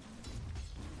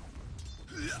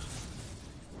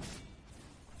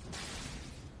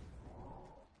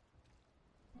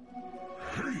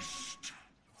 Haste.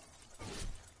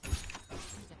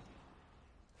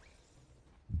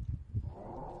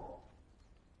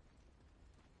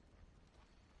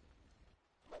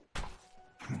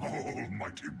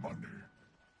 Almighty money.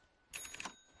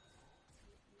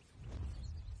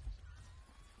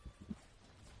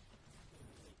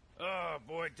 Oh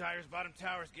boy, Dire's bottom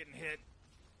tower's getting hit.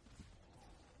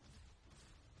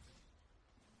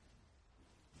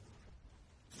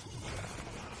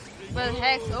 Well,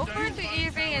 Hex over to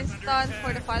Irving and stun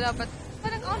for the follow-up, but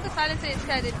parang on the silencer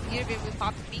instead, and Irving will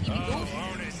pop the BKB go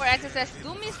for XSS.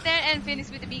 Doom is there and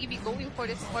Phoenix with the BKB going for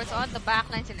the supports on the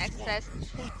backlines, and XSS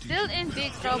still in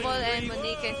big trouble, and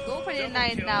Monique can go for the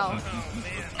 9 now.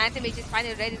 Anti-Mage is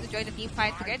finally ready to join the team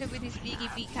fight together with his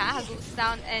BKB. Kaha goes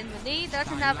down, and Monique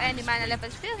doesn't have any mana left,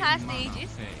 but still has the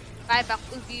Aegis. Buyback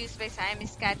will be used by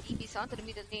Siamese Cat. TP's onto the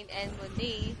middle lane, and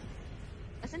Monique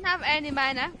doesn't have any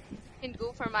mana. Can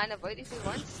go for mana void if he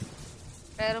wants.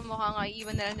 Pero mukhang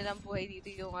iwan na lang nilang buhay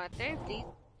dito yung third blade.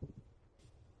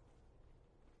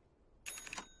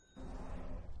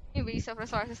 Yung waste of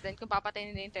resources din kung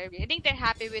papatayin nila yung third blade. I think they're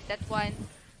happy with that one.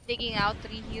 Taking out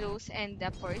 3 heroes and the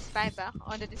force buyback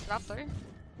on the Disruptor.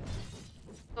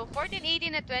 So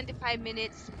 14-18 at 25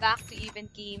 minutes. Back to even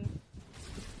game.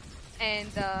 And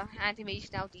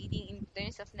Anti-Mage now leading in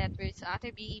terms of net worth. So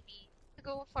after BEB, to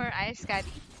go for Ice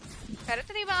Caddy. Pero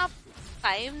ito na yung mga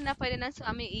time na pwede nang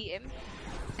sumami EM.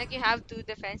 Like you have 2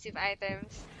 defensive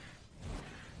items.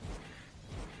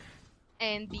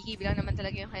 And BKB lang naman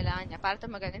talaga yung kailangan niya para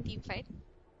tumagal ng team fight.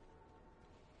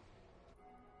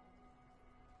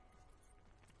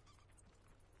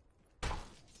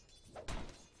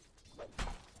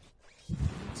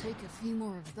 take a few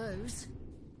more of those.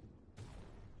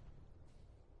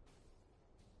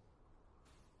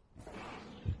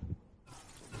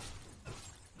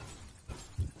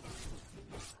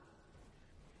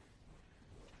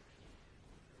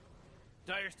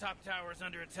 Dire's top tower is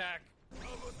under attack.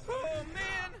 Oh,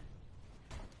 man!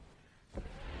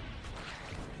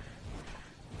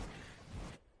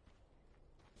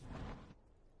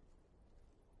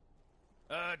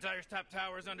 Dire's top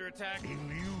tower is under attack.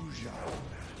 Illusion.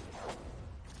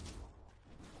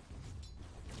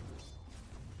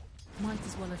 Might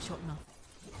as well have shot enough.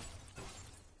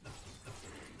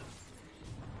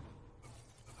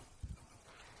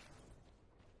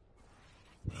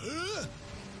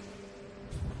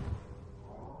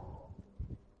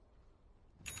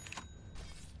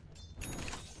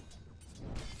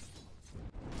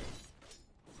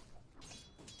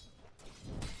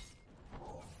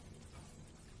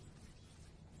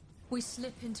 We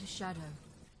slip into shadow.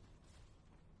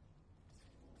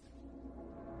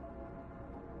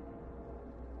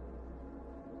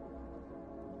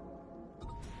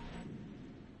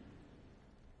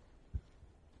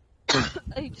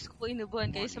 Ay, Diyos ko po,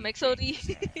 inubuhan kayo sa mic. Sorry.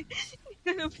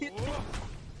 Ganapit.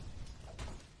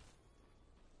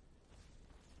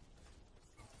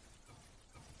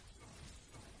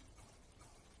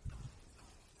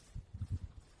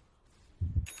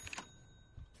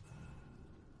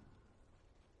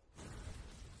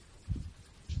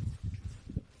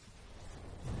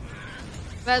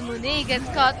 Well, Monet gets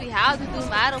caught. We have to do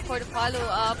Maro for the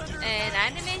follow-up. And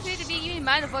animation to be given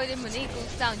Maro avoided. Monet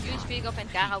goes down. Huge pick up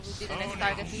and Kaka will be the next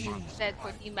target. He said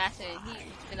for Team Master and he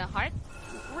is in a heart.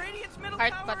 Radiant's middle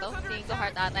Heart tower pa to. is under Tingin ko attack.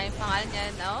 heart ata yung pangalan niya.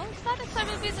 No? Static Star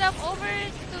will be dropped over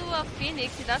to Phoenix.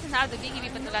 He doesn't have the BKB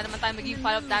but wala naman tayo magiging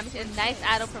follow-up damage. And nice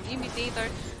arrow from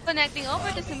Imitator. Connecting over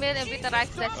to Sumil and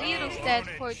Vitarax. That's Zero's dead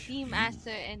for Team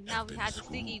Aster. And now we have the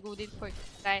Sticky Gooded for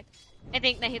Right. I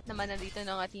think na-hit naman na dito ng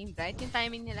Team Bright. Yung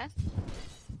timing nila.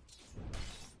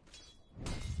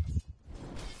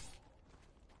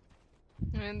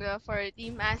 And for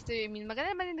Team Aster, I mean,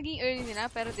 maganda naman yung naging early nila.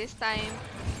 Pero this time,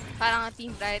 parang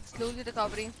Team Bright slowly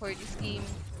recovering for this game.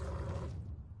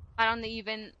 Parang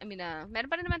na-even, I mean, meron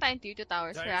pa rin naman tayong tier 2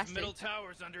 towers for Dire's Aster. middle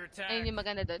tower is under attack. Ayun yung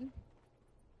maganda dun.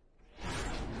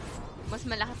 Mas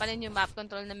malaki pa rin yung map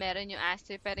control na meron yung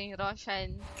Aster, pero yung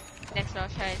Roshan, next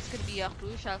Roshan, it's gonna be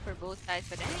crucial for both sides.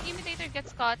 But then, Imitator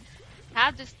gets caught.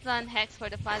 Have the stun Hex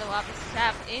for the follow-up. Is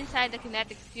trapped inside the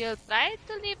kinetic field. Tried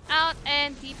to leap out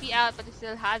and TP out, but he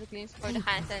still has a glimpse for the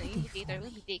hands and Imitator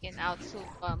will be taken out. So,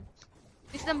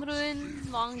 Wisdom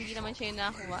Rune, mukhang hindi naman siya yung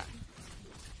nakakuha.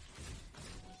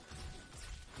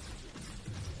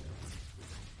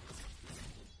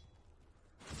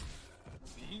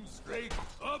 Team straight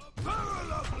up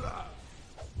parallel blast.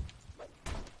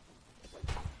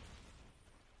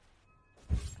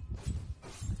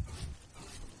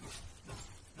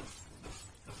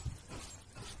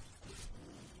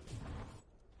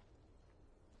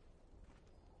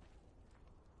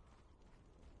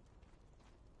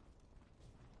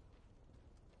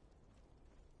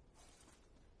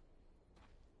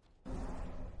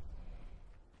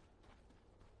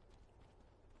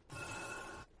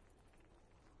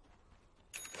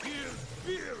 Here's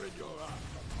fear in your eyes.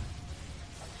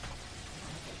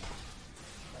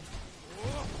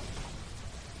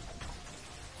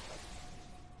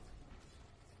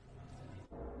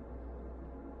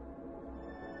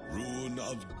 Rune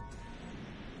of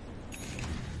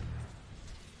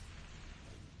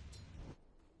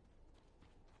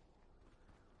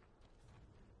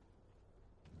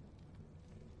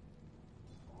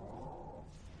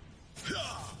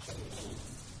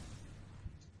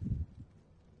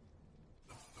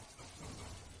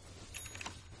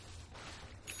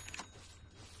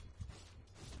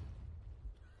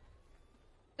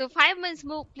So 5-man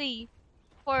smoke play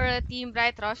for Team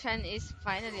Bright. Roshan is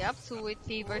finally up, so it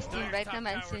favors Team Bright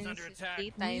naman since it's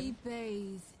We daytime.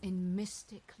 bathe in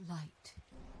mystic light.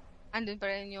 Andun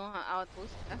pa rin yung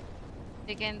outpost.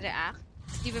 They can react.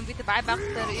 Even with the buyback,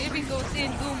 the Irving goes in,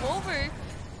 Doom over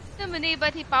to Monet,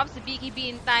 but he pops the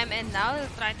BKB in time, and now he'll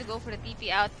try to go for the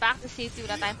TP out. Back to safety,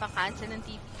 wala tayong pang-cancel ng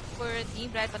TP for Team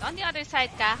Bright. But on the other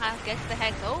side, Kaka gets the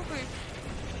Hex over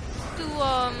to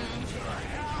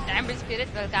the Ember Spirit.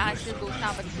 Well, Kaka still goes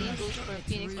down, but the same goes for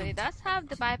Phoenix. But he does have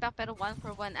the buyback, pero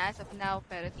 1-for-1 as of now.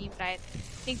 Pero Team Bright,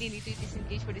 I think they need to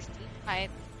disengage for this team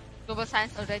fight. Global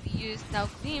Science already used. Now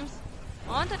Gleams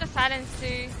onto the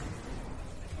Silencer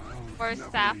for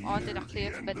Staff onto the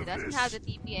cliff, but he doesn't have the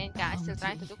TP, and Kaka is still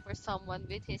trying to look for someone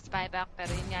with his buyback. Pero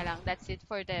yun nga lang, that's it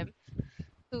for them.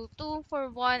 So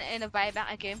 2-for-1 and a buyback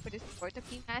again for the support of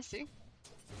Team Master.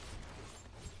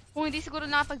 Kung hindi siguro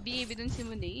nakapag-BAB dun si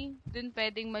Monet, dun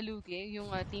pwedeng malugi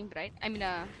yung Team Bright. I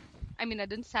mean,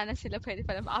 dun sana sila pwede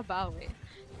pala makabawi.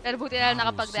 Pero buti na lang Thou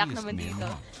nakapag-react seest naman me dito.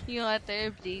 not. Yung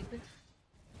Third Blade.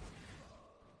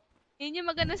 Yun yung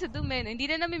maganda sa Doom eh. Hindi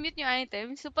na nami-mute yung item.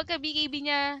 So pagka BKB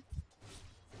niya,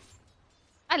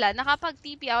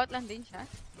 nakapag-TP out lang din siya.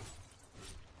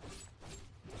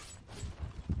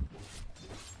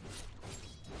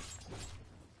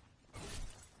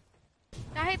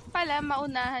 Kahit pala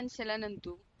maunahan sila ng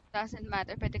Doom, doesn't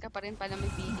matter. Pwede ka pa rin pala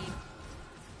mag-BKB.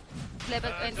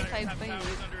 Level 25 pa yun.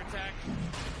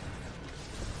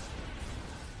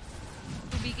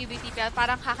 BKB TP out,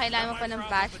 parang kakailangan mo pa ng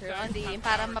basher on the aim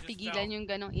para mapigilan yung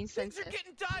ganong instances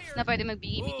na pwede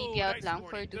mag-BKB TP out lang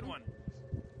for Doom. Oh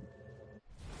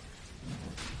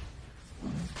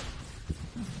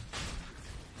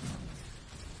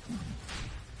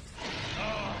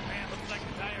man, looks like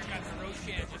the tire got to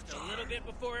Roshan just a little bit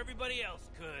before everybody else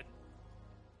could.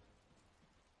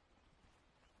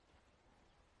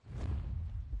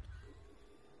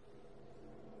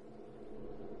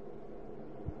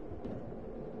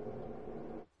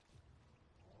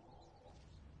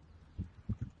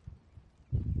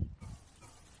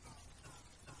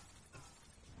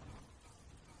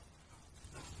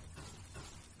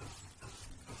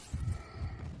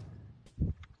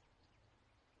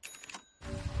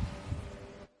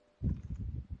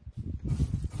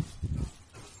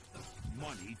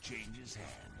 Money changes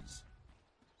hands.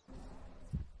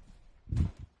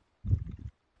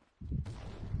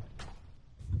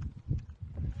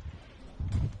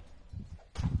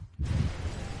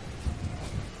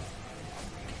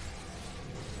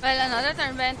 Well, another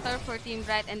Tormentor for Team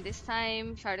Bright, and this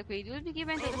time, Shard of Quaid will be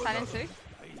given to the Silencer.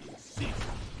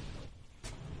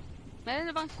 Meron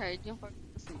na bang Shard yung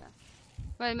purpose nila?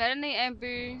 Well, meron na yung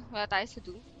Ember, wala tayo sa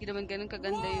Doom. Hindi naman ganun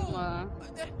kaganda yung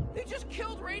They just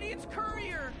killed Radiant's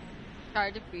courier!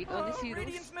 Shard of Quaid, all the zeros.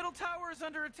 Radiant's middle tower is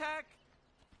under attack.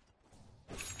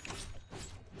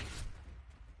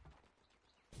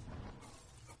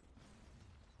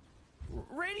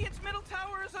 Radiant's middle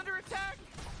tower is under attack.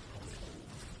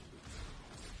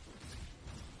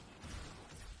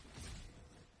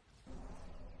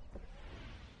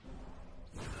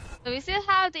 So we still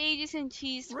have the Aegis and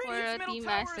Cheese for Radiant's middle Team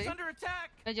tower Master. is under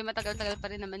attack. Medyo matagal-tagal pa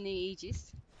rin naman yung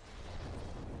Aegis.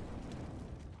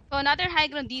 So another high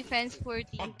ground defense for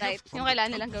Team Bright. Yung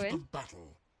kailangan nilang gawin.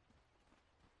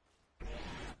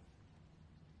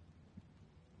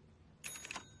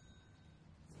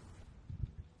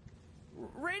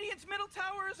 Radiant's middle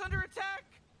tower is under attack.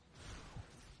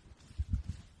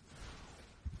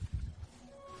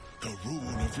 The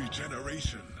rune of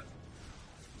regeneration.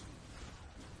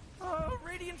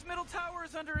 Radiant's middle tower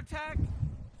is under attack.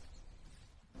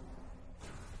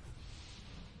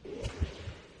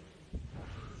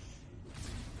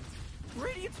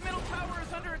 Radiant's middle tower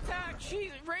is under attack.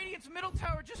 Radiant's middle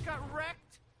tower just got wrecked.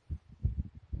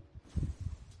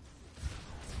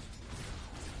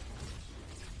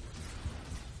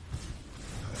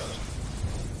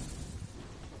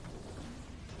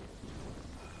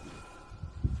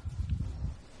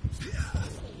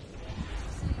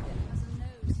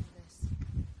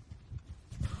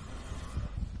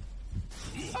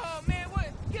 Oh man,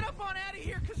 what? Get up on out of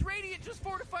here, because Radiant just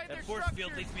fortified their structure. That force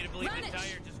field leads me to believe that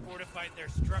Dire just fortified their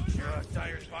structure.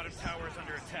 Dire's bottom tower is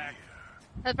under attack.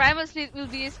 The Primal Split will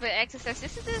be used by XSS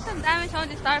just to do some damage on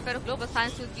the star, pero Global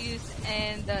Stance will be used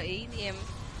and the ADM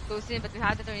goes in, but we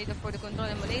have the Tornado for the control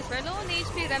and Monet. We're low on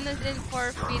HP, Remnants in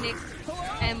for Phoenix,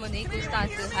 and Monet to stun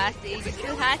still has the Aegis,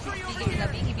 still has his BKB, the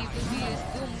BKB will be used.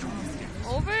 Boom.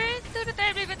 Over to the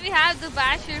third blade, but we have the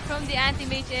Basher from the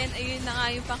Anti-Mage, and ayun na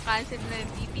nga yung pang-cancel na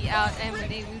yung TP out, and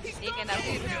Monet will be taken out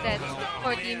instead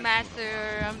for the Master.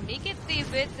 Make it a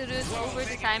bit to root over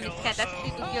the time. It's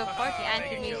catastrophe to give for the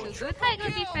Anti-Mage. So good high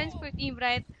ground defense for Team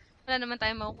Bright. Wala naman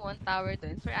tayong makukuha ang tower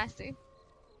dun for Aster.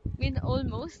 Win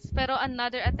almost, pero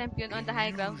another attempt yun on the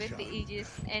high ground with the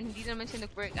Aegis, and hindi naman siya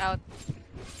nag-work out.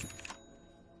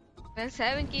 Well,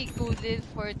 7k gold lead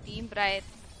for Team Bright.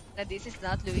 That this is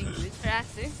not doing good for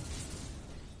Aster.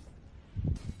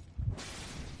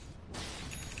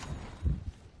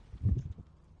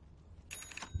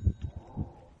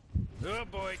 Oh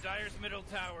boy, Dire's middle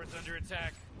tower is under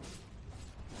attack.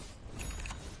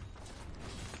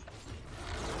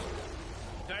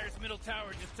 Dire's middle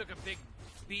tower just took a big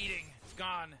beating. It's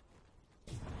gone.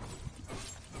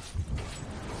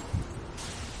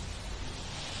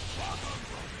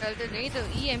 Well, the tornado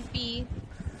EMP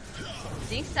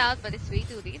links out, but it's way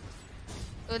too late.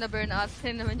 So na burn out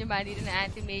rin naman yung mana ng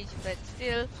anti-mage, but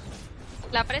still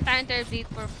Wala pa rin tayong third bleed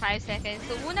for 5 seconds.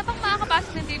 So, una pang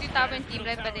makakapasok ng tier 2 tower and team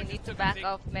red, but they need to back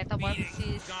off.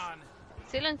 Metamorphosis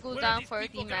still on cooldown for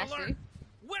Team Master.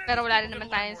 Pero wala rin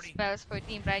naman tayong spells for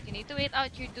Team Bright. You need to wait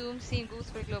out your doom. Same goes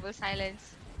for Global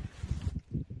Silence.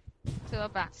 So,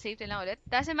 back safety lang ulit.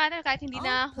 Doesn't matter kahit hindi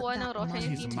nakakuha ng Roshan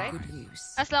yung Team Bright.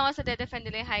 As long as na-defend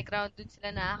nila yung high ground, dun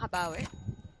sila nakakabawi.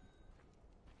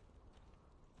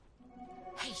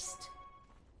 Haste.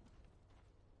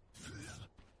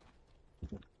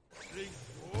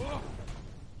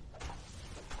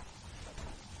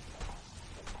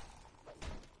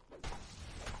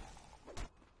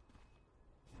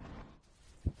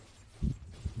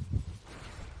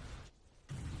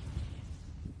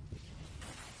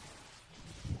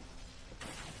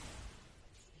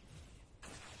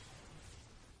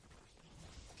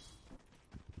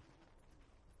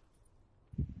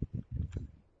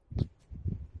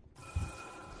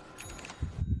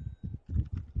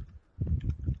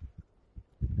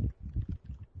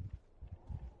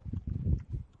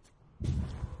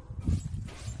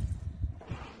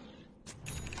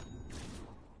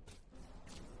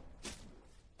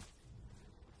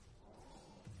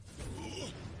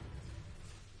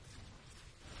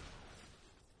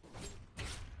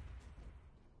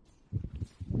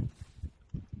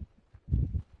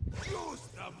 Use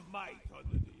the might on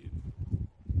the deal.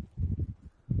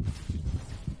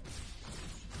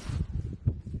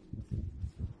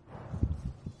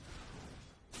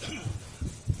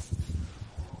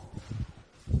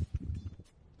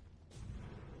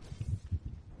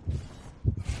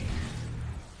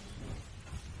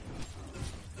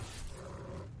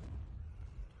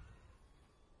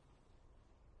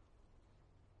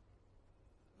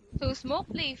 So, smoke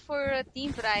play for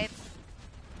Team Bright.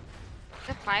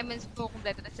 The 5-man smoke,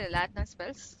 kompleto na sila lahat ng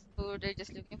spells. So, they're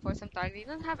just looking for some target. They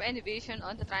don't have any vision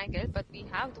on the triangle, but we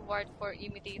have the ward for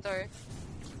Imitator.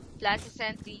 Flash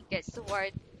Sentry gets the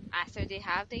ward after they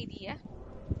have the idea.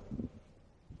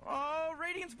 Oh,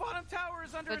 Radiant's bottom tower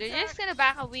is under So, they're attack. just gonna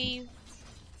back away.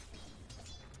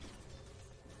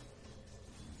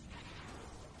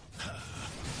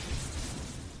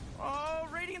 Oh,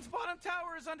 Radiant's bottom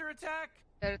tower is under attack.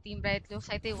 Pero Team Bright looks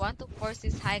like they want to force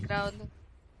this high ground.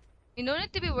 You don't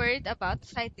need to be worried about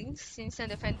sightings since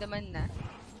na-defend naman na.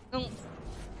 Oh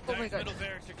my god.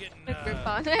 Nag-burn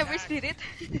Ever Spirit.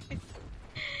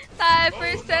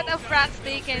 First set of racks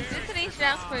taken. It's range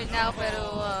ranks for now,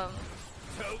 pero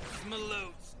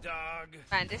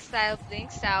man, this style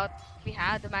blinks out. We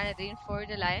have the mana drain for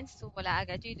the Lions. So wala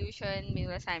agad yung illusion. May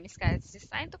wala Siamese Cat. It's just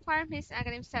trying to farm his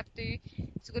Aghanim Scepter.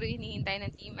 Siguro hinihintay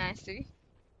ng Team Master.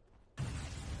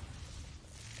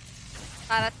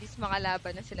 Para at least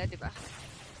makalaban na sila, di ba?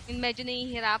 Yung medyo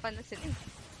nahihirapan na sila.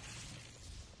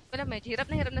 Wala, medyo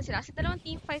hirap na sila. Kasi dalawang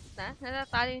team fight na.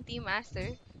 Natatalo yung Team Master.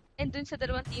 And dun sa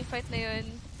dalawang team fight na yun,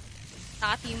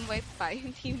 naka-team wipe pa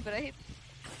yung Team Bright.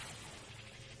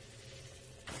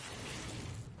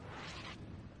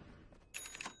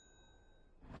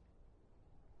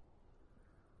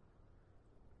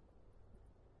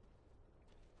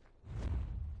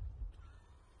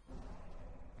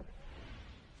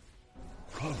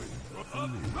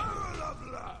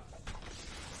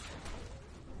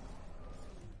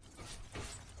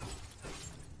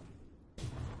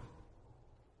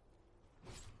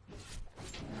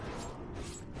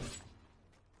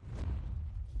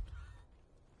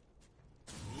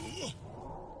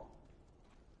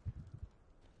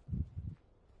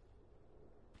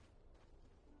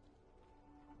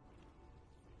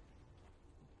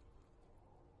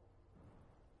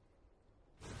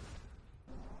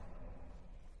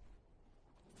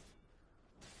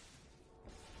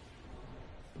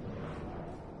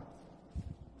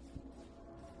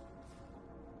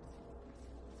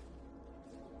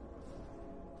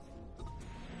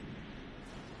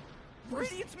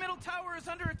 Radiant's middle tower is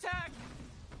under attack.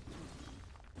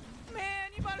 Man,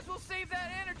 you might as well save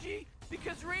that energy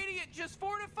because Radiant just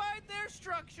fortified their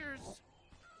structures.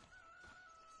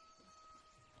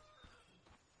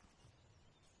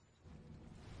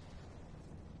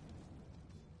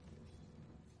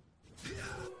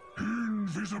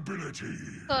 Invisibility.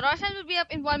 So, Roshan will be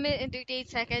up in 1 minute and 38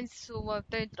 seconds. So,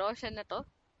 third Roshan na to.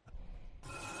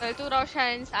 Well, 2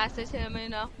 Roshans, Aster sila naman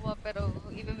yung nakakuha, pero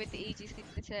even with the AGs, hindi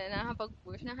na sila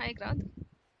nakapag-push ng high ground.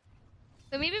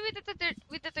 So, maybe with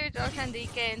the third Roshan, they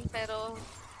can, pero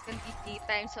hindi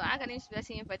time. So, Aghanim's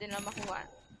Blessing yung pwede na makuha.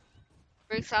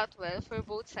 Works out well for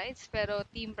both sides, pero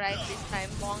Team Bright this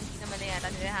time, mukhang hindi naman na yata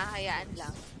nila hahayaan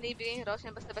lang. Naibigay yung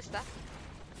Roshan basta-basta.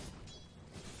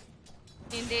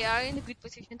 And they are in a good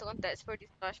position to contest for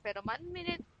this rush, pero 1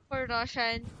 minute for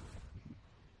Roshan.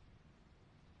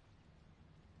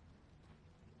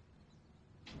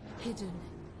 Hidden,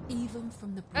 even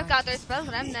from the Our counter brightest. spell,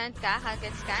 Remnant, Kaha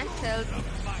gets cancelled.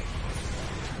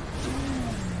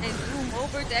 And Doom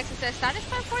over to exercise.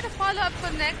 Satisfied for the follow-up,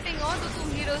 connecting on to two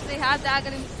heroes. They have the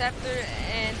Aghanim Scepter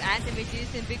and Anti-Mage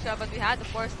is in big trouble, but we had the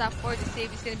 4-stop for the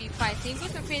save. It's gonna be fine. Same goes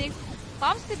for Phoenix.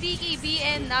 Pops the BKB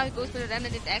and now he goes for the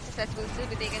Remnant into exercise. Will still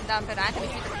be taken down, but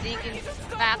Anti-Mage is taken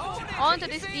back onto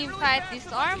this team fight.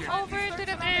 Disarm over to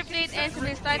the player plate and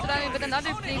Sumil starts running with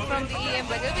another blink from the EM,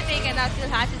 but will be taken out.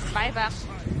 Still has his buyback.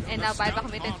 And now buyback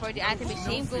committed for the Anti-Mage.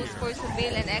 Same goes for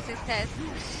Sumil and exercise.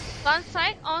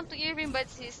 Sunsight onto Irving, but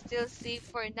he's still safe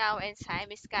for now, and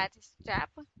Simon's got his trap.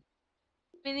 I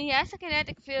mean, he has a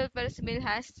kinetic field, but Smil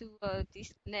has to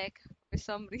disconnect for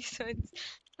some reasons.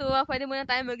 So, pwede muna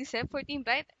tayo mag-isip for Team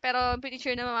Bright. Pero I'm pretty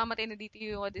sure na mamamatay na dito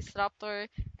yung Disruptor.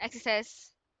 XSS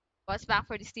was back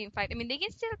for this team fight. I mean, they can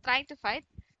still try to fight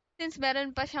since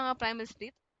meron pa siyang primal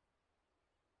split.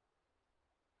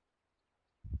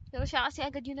 Pero siya kasi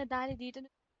agad yung nadali dito.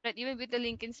 Right, even with the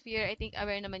Lincoln Sphere, I think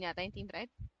aware naman yata yung Team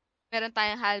Bright. Meron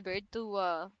tayong Halberd to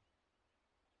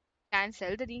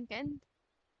cancel the Lincoln.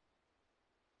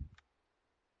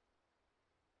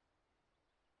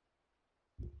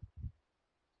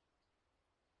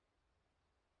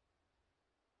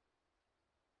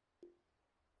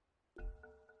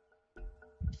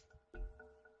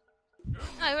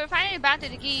 We're finally back to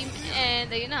the game, and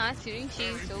yun na, Searing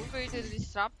Chains over to the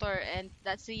Disruptor, and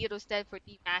that's the hero's dead for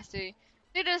Team Aster.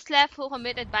 Heroes left who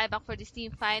committed buyback for this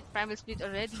team fight. Primal Split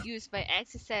already used by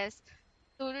XSS.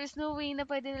 So there's no way na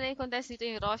pwede nila i-contest dito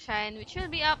yung Roshan, which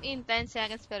will be up in 10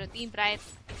 seconds, pero Team Bright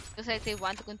looks like they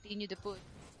want to continue the push.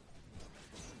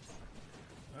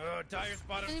 Dire's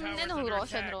bottom tower is under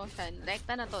Roshan, attack. Roshan.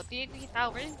 Rekta na to. Tier 3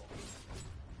 tower. I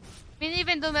mean,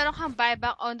 even though meron kang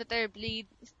buyback on the third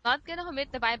blade, it's not gonna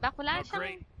commit the buyback. Wala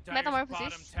siyang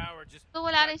metamorphosis. So,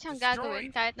 wala rin siyang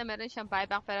gagawin kahit na meron siyang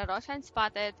buyback. Pero Roshan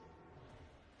spotted.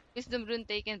 Wisdom rune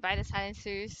taken by the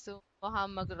silencers. So,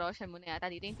 mukhang mag-Roshan muna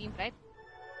yata dito yung Team Bright.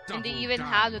 And they even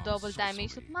have the double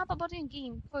damage. So, pumapabor yung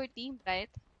game for Team Bright.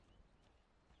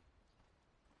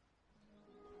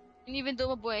 And even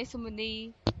though mabuhay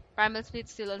Sumunay, Primal Split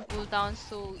still on cooldown,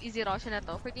 so easy Roshan na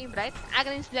to for Team Bright.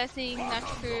 Aghalim's Blessing, not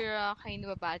sure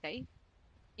kayo ba bagay.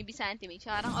 Maybe sa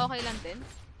Anti-Mage, parang okay lang din.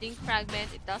 Link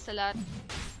Fragment, it does a lot.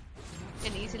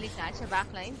 Can easily catch a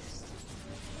backline.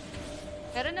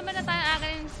 Meron naman na tayong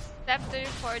Aghalim's Scepter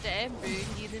for the Ember.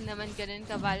 Hindi din naman ganun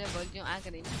ka-valuable yung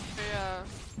Aghalim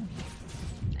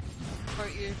for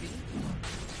Irving.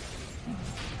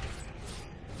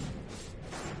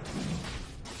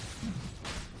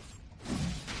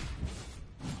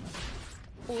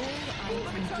 So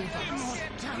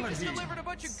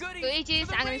AJ's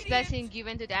Aghalim's Blessing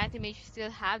given to the Anti-Mage still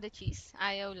have the cheese.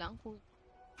 Ayaw lang.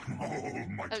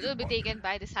 It will be taken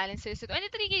by the Silencer. So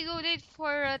 23k golded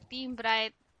for Team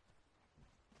Bright.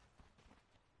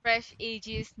 Fresh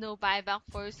Aegis, no buyback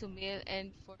for Sumil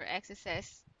and for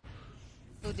XSS.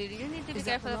 So they really need to be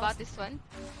careful about this one.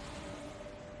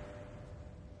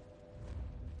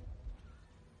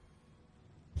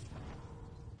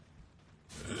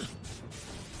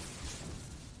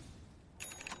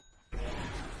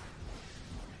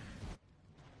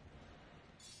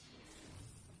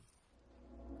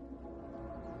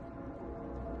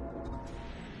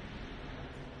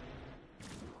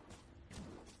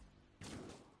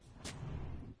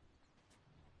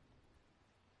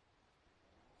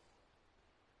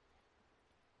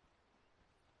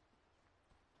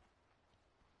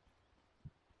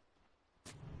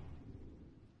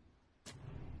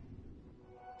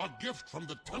 A gift from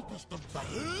the Tempest of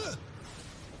Battle.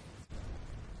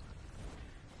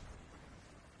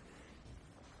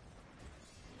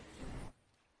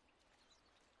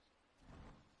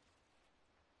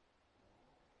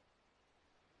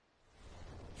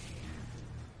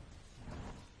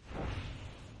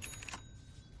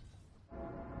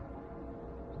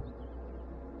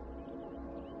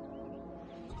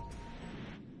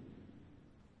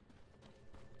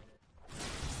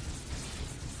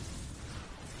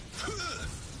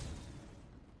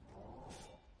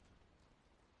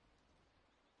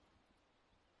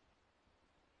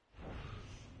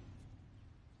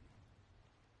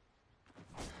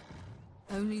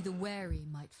 Only the wary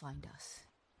might find us.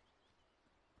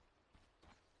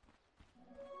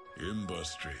 Ember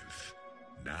strength,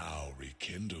 now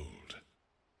rekindled.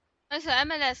 So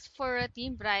MLS for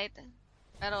Team Bright.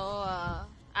 Pero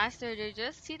Aster, they're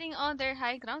just sitting on their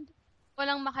high ground.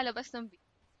 Walang makalabas ng beat.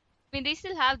 I mean, they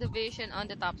still have the vision on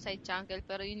the top side jungle,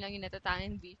 pero yun lang yung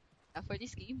natatanging beat for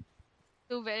this game.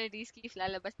 So very risky if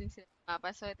lalabas din sila ng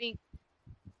mapa. So I think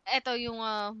eto yung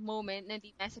moment na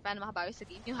hindi na si paano makabawi sa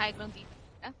game, yung high ground dito,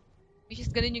 which is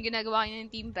ganun yung ginagawa niya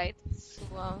ng Team Bright. So,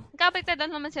 nagka-affected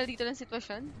lang naman sila dito ng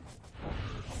sitwasyon.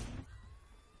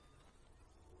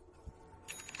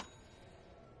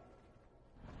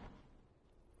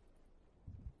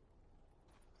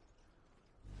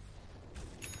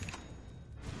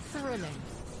 Thrilling.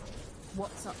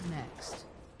 What's up next?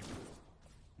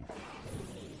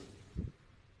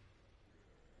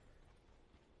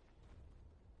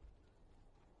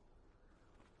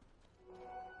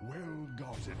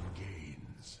 Well-gotten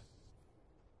gains.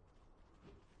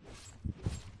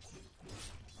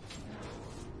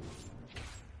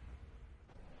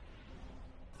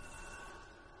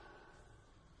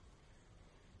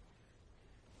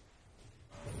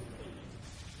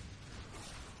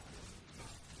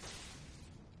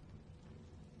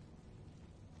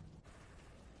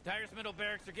 Dyer's middle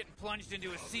barracks are getting plunged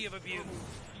into a sea of abuse.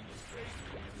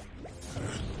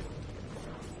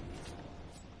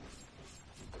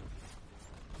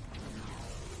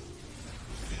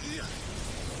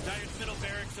 Dyer's middle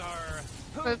barracks are...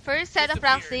 Well, first set of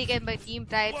ranks taken by Team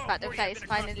Bright. Butterfly is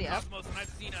finally up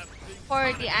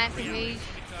for the anti-mage.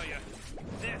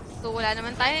 So wala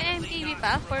naman tayong MTV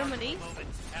pa for Monet.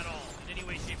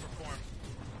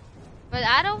 Well,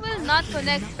 Arrow will not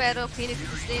connect, pero Phoenix is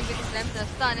staying with his Lem's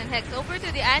stun and Hex over to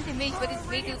the anti-mage, but it's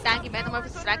way too tanky.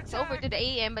 Metamorphosis tracks over to the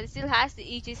AM, but it still has the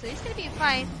EG, so he's gonna be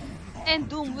fine. And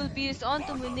Doom will be used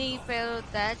onto Monet, pero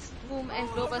that's Doom and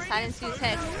Global Silence use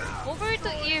Hex. Over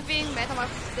to Irving,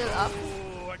 Metamorphosis still up.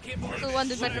 So,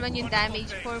 andun pa naman yung damage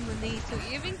for Monet. So,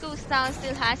 Irving goes down,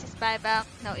 still has his buyback.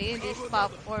 Now, in this pop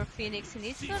for Phoenix, he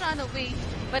needs to run away.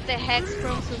 But the Hex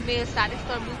from Sumail, Static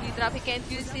Storm will be drop. He can't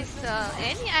use his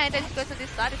any items because of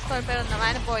this Static Storm. Pero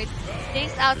naman Void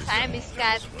takes out Time is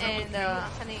Cat and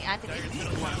saan yung anti-mage?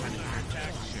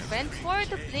 Went for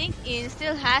the blink in,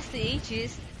 still has the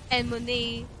Aegis. And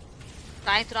Monet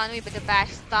trying to run away, but the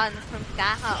bash stun from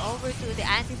Kaka over to the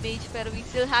anti-mage, pero we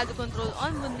still have the control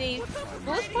on Monet.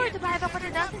 Goes for the buyback, but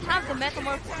it doesn't have the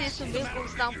metamorphosis, so Bill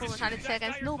goes down for 100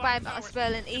 seconds. No buyback as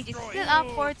well, and Aegis still up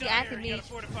for the anti-mage.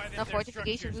 Now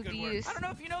fortification will be used. I don't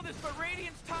know if you know this, but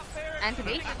Radiant's top barracks...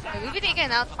 Anti-mage will be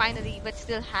taken out finally, but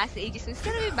still has the Aegis, so he's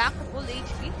gonna be back to full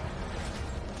HP.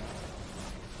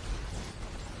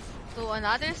 So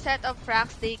another set of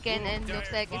frags taken, and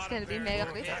looks like it's gonna be Mega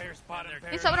Crit.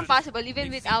 It's sobrang possible, even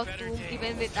without Doom,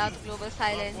 even without Global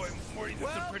Silence.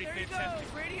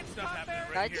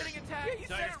 Dodge.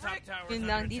 Yun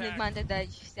lang, di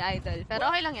nagmanda-dodge si Idol.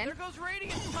 Pero okay lang yan.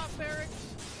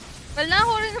 Well,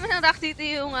 nakakuha rin naman ng Rock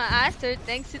City yung Aster,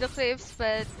 thanks to the cliffs,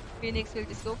 but Phoenix will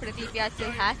just go for the TP as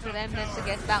still has the remnant to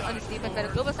get back on the sleep.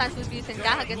 Pero Global Silence will be used and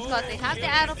Kaka gets caught. They have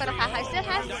the arrow, pero Kaka still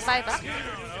has the buyback.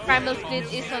 Primal Split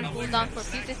is on cooldown for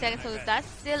 50 seconds, so that's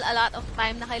still a lot of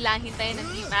time na kailangan hintayin ng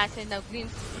Team Aster. Now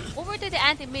Glimpse over to the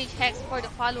anti-mage Hex for the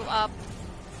follow-up.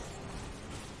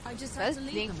 Well,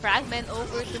 Blink Fragment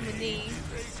over to Monet,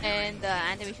 and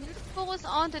anti-mage will focus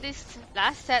on to this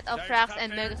last set of frags,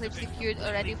 and Mega Clip secured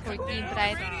already for Team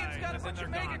Bright.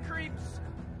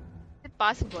 Is it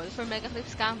possible for Mega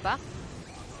Clip's comeback?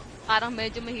 Parang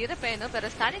medyo mahirap no? Pero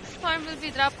Static Storm will be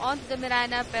dropped onto the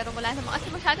Mirana, pero wala naman kasi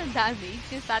masyadong damage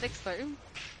yung Static Storm.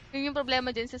 Yung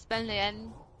problema dyan sa spell na yan,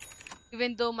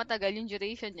 even though matagal yung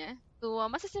duration niya. So,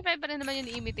 masusurvive pa rin naman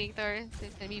yung Imitator. So,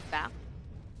 it's gonna be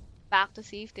back to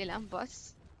safety lang,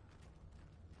 boss.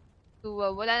 So,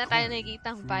 wala na tayo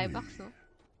nakikitang buybacks, no?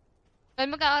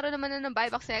 Well, magkakaroon naman na ng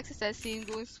buyback sa XSS, yung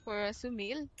goes for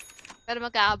Sumail. Pero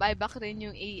magkaka-buyback rin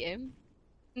yung AM.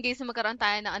 In case na magkaroon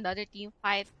tayo ng another team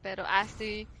fight, pero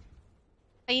Aster,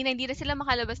 ayun, hindi na sila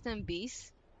makalabas ng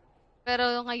base. Pero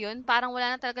ngayon, parang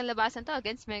wala na talagang labasan to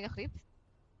against Mega Creep.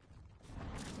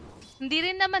 Hindi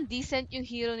rin naman decent yung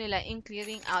hero nila in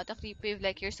clearing out a creep wave,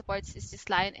 like your supports is just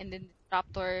Lion and then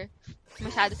Raptor,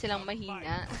 masyado silang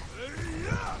mahina.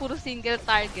 Puro single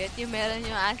target yung meron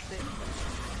yung Aster.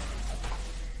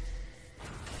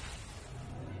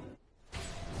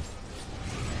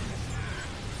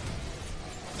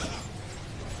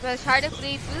 Well, Shard of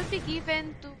Blade will be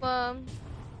given to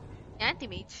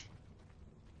anti-mage.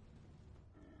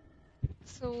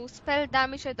 So, spell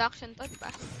damage reduction to,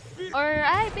 diba? Or,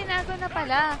 ay, binago na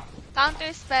pala. Counter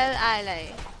spell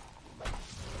ally.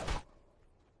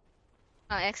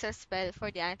 Extra spell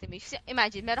for the anti-mage.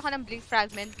 Imagine, meron ka ng Blink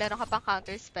Fragment, meron ka pang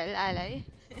counter spell ally.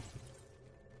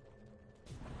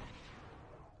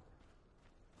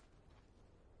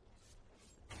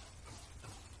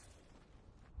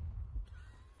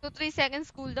 So, 3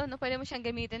 seconds cooldown, no? Pwede mo siyang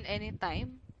gamitin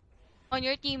anytime. On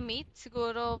your teammate,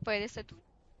 siguro pwede sa 2.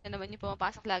 Yan naman yung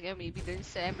pumapasok lagi, or maybe dun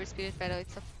sa Ember Spirit, pero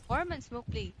it's a performance smoke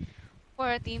play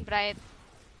for Team Bright.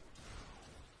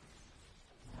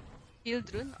 Shield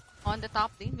Rune. on the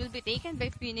top lane will be taken by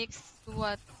Phoenix to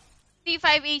what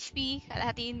 35 HP.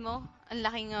 Kalahatiin mo. Ang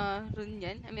laking rune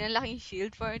yan. I mean, ang laking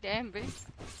shield for the Embers.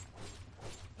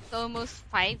 It's almost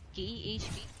 5k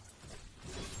HP.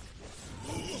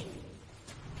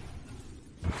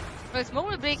 Well, Smoke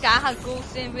will break. Kaka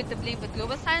goes in with the blink, but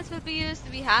Global Silence will be used.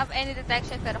 We have any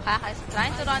detection, pero Kaka is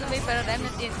trying to run away, pero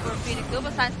Remnant in for Phoenix.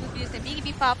 Global Silence will be used, and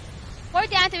BKB pop for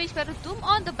the anti-mage, pero Doom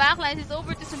on the backlines is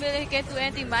over to Sumil. He can't do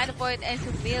anything, Mana Point, and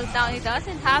Sumil down. He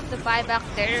doesn't have the buyback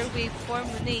terror wave for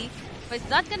Monet, but it's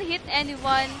not gonna hit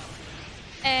anyone.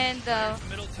 And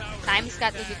time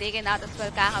Scott will be taken out as well.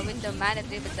 Kaka with the mana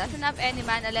tree, but doesn't have any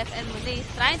mana left. And Monet is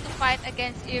trying to fight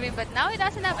against Irving, but now he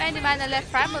doesn't have any mana left.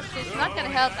 Primal is not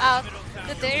gonna help out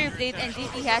the Terror Blade, and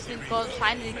DP has been called.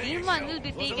 Finally, Team 1 will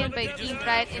be taken by Team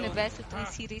Pride in a best of 3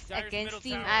 series against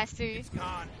Team Aster.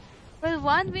 Well,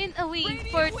 one win away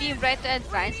for Team Bright to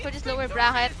advance for this lower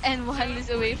bracket, and one lose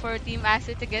away for Team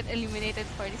Aster to get eliminated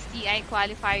for this TI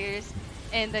qualifiers.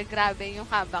 And grabe yung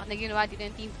comeback na ginawa dito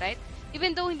ng Team Bright.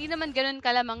 Even though hindi naman ganun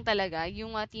kalamang talaga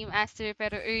yung Team Aster,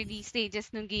 pero early stages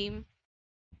ng game,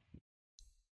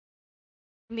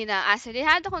 Aster, they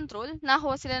had the control.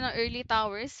 Nakakuha sila ng early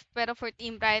towers. Pero for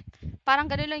Team Bright, parang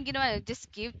ganun lang ginawa.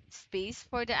 Just give space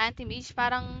for the anti-mage.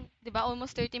 Parang, di ba,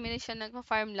 almost 30 minutes siya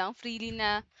nagpa-farm lang. Freely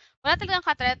na, wala talagang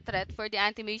ka-threat for the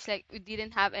anti-mage. Like, we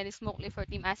didn't have any smoke left for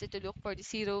Team Aster to look for the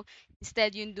zero.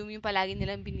 Instead, yung Doom yung palagi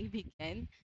nilang binibigyan.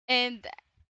 And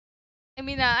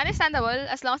understandable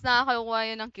as long as nakakakuha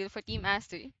yun ng kill for Team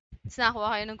Aster. Tapos nakakuha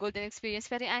kayo ng golden experience.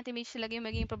 Pero yung anti-mage talaga yung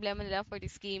magiging problema nila for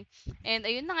this game. And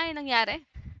ayun na nga yung nangyari.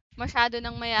 Masyado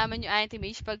nang mayaman yung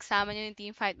anti-mage pagsama niya yung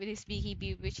team fight with his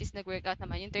BKB, which is nag-workout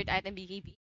naman yung third item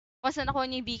BKB. Once na nakuha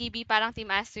niya yung BKB, parang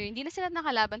Team Aster, hindi na sila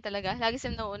nakalaban talaga. Lagi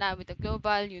sila nauuna with the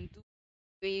global, yung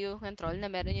two-way control na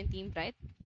meron yung Team Bright.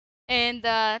 And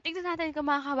tignan natin kung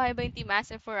makakabay ba yung Team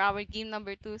Aster for our game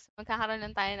number 2. So magkakaroon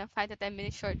lang tayo ng 5 to 10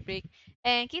 minutes short break.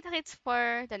 And kita-kits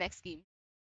for the next game.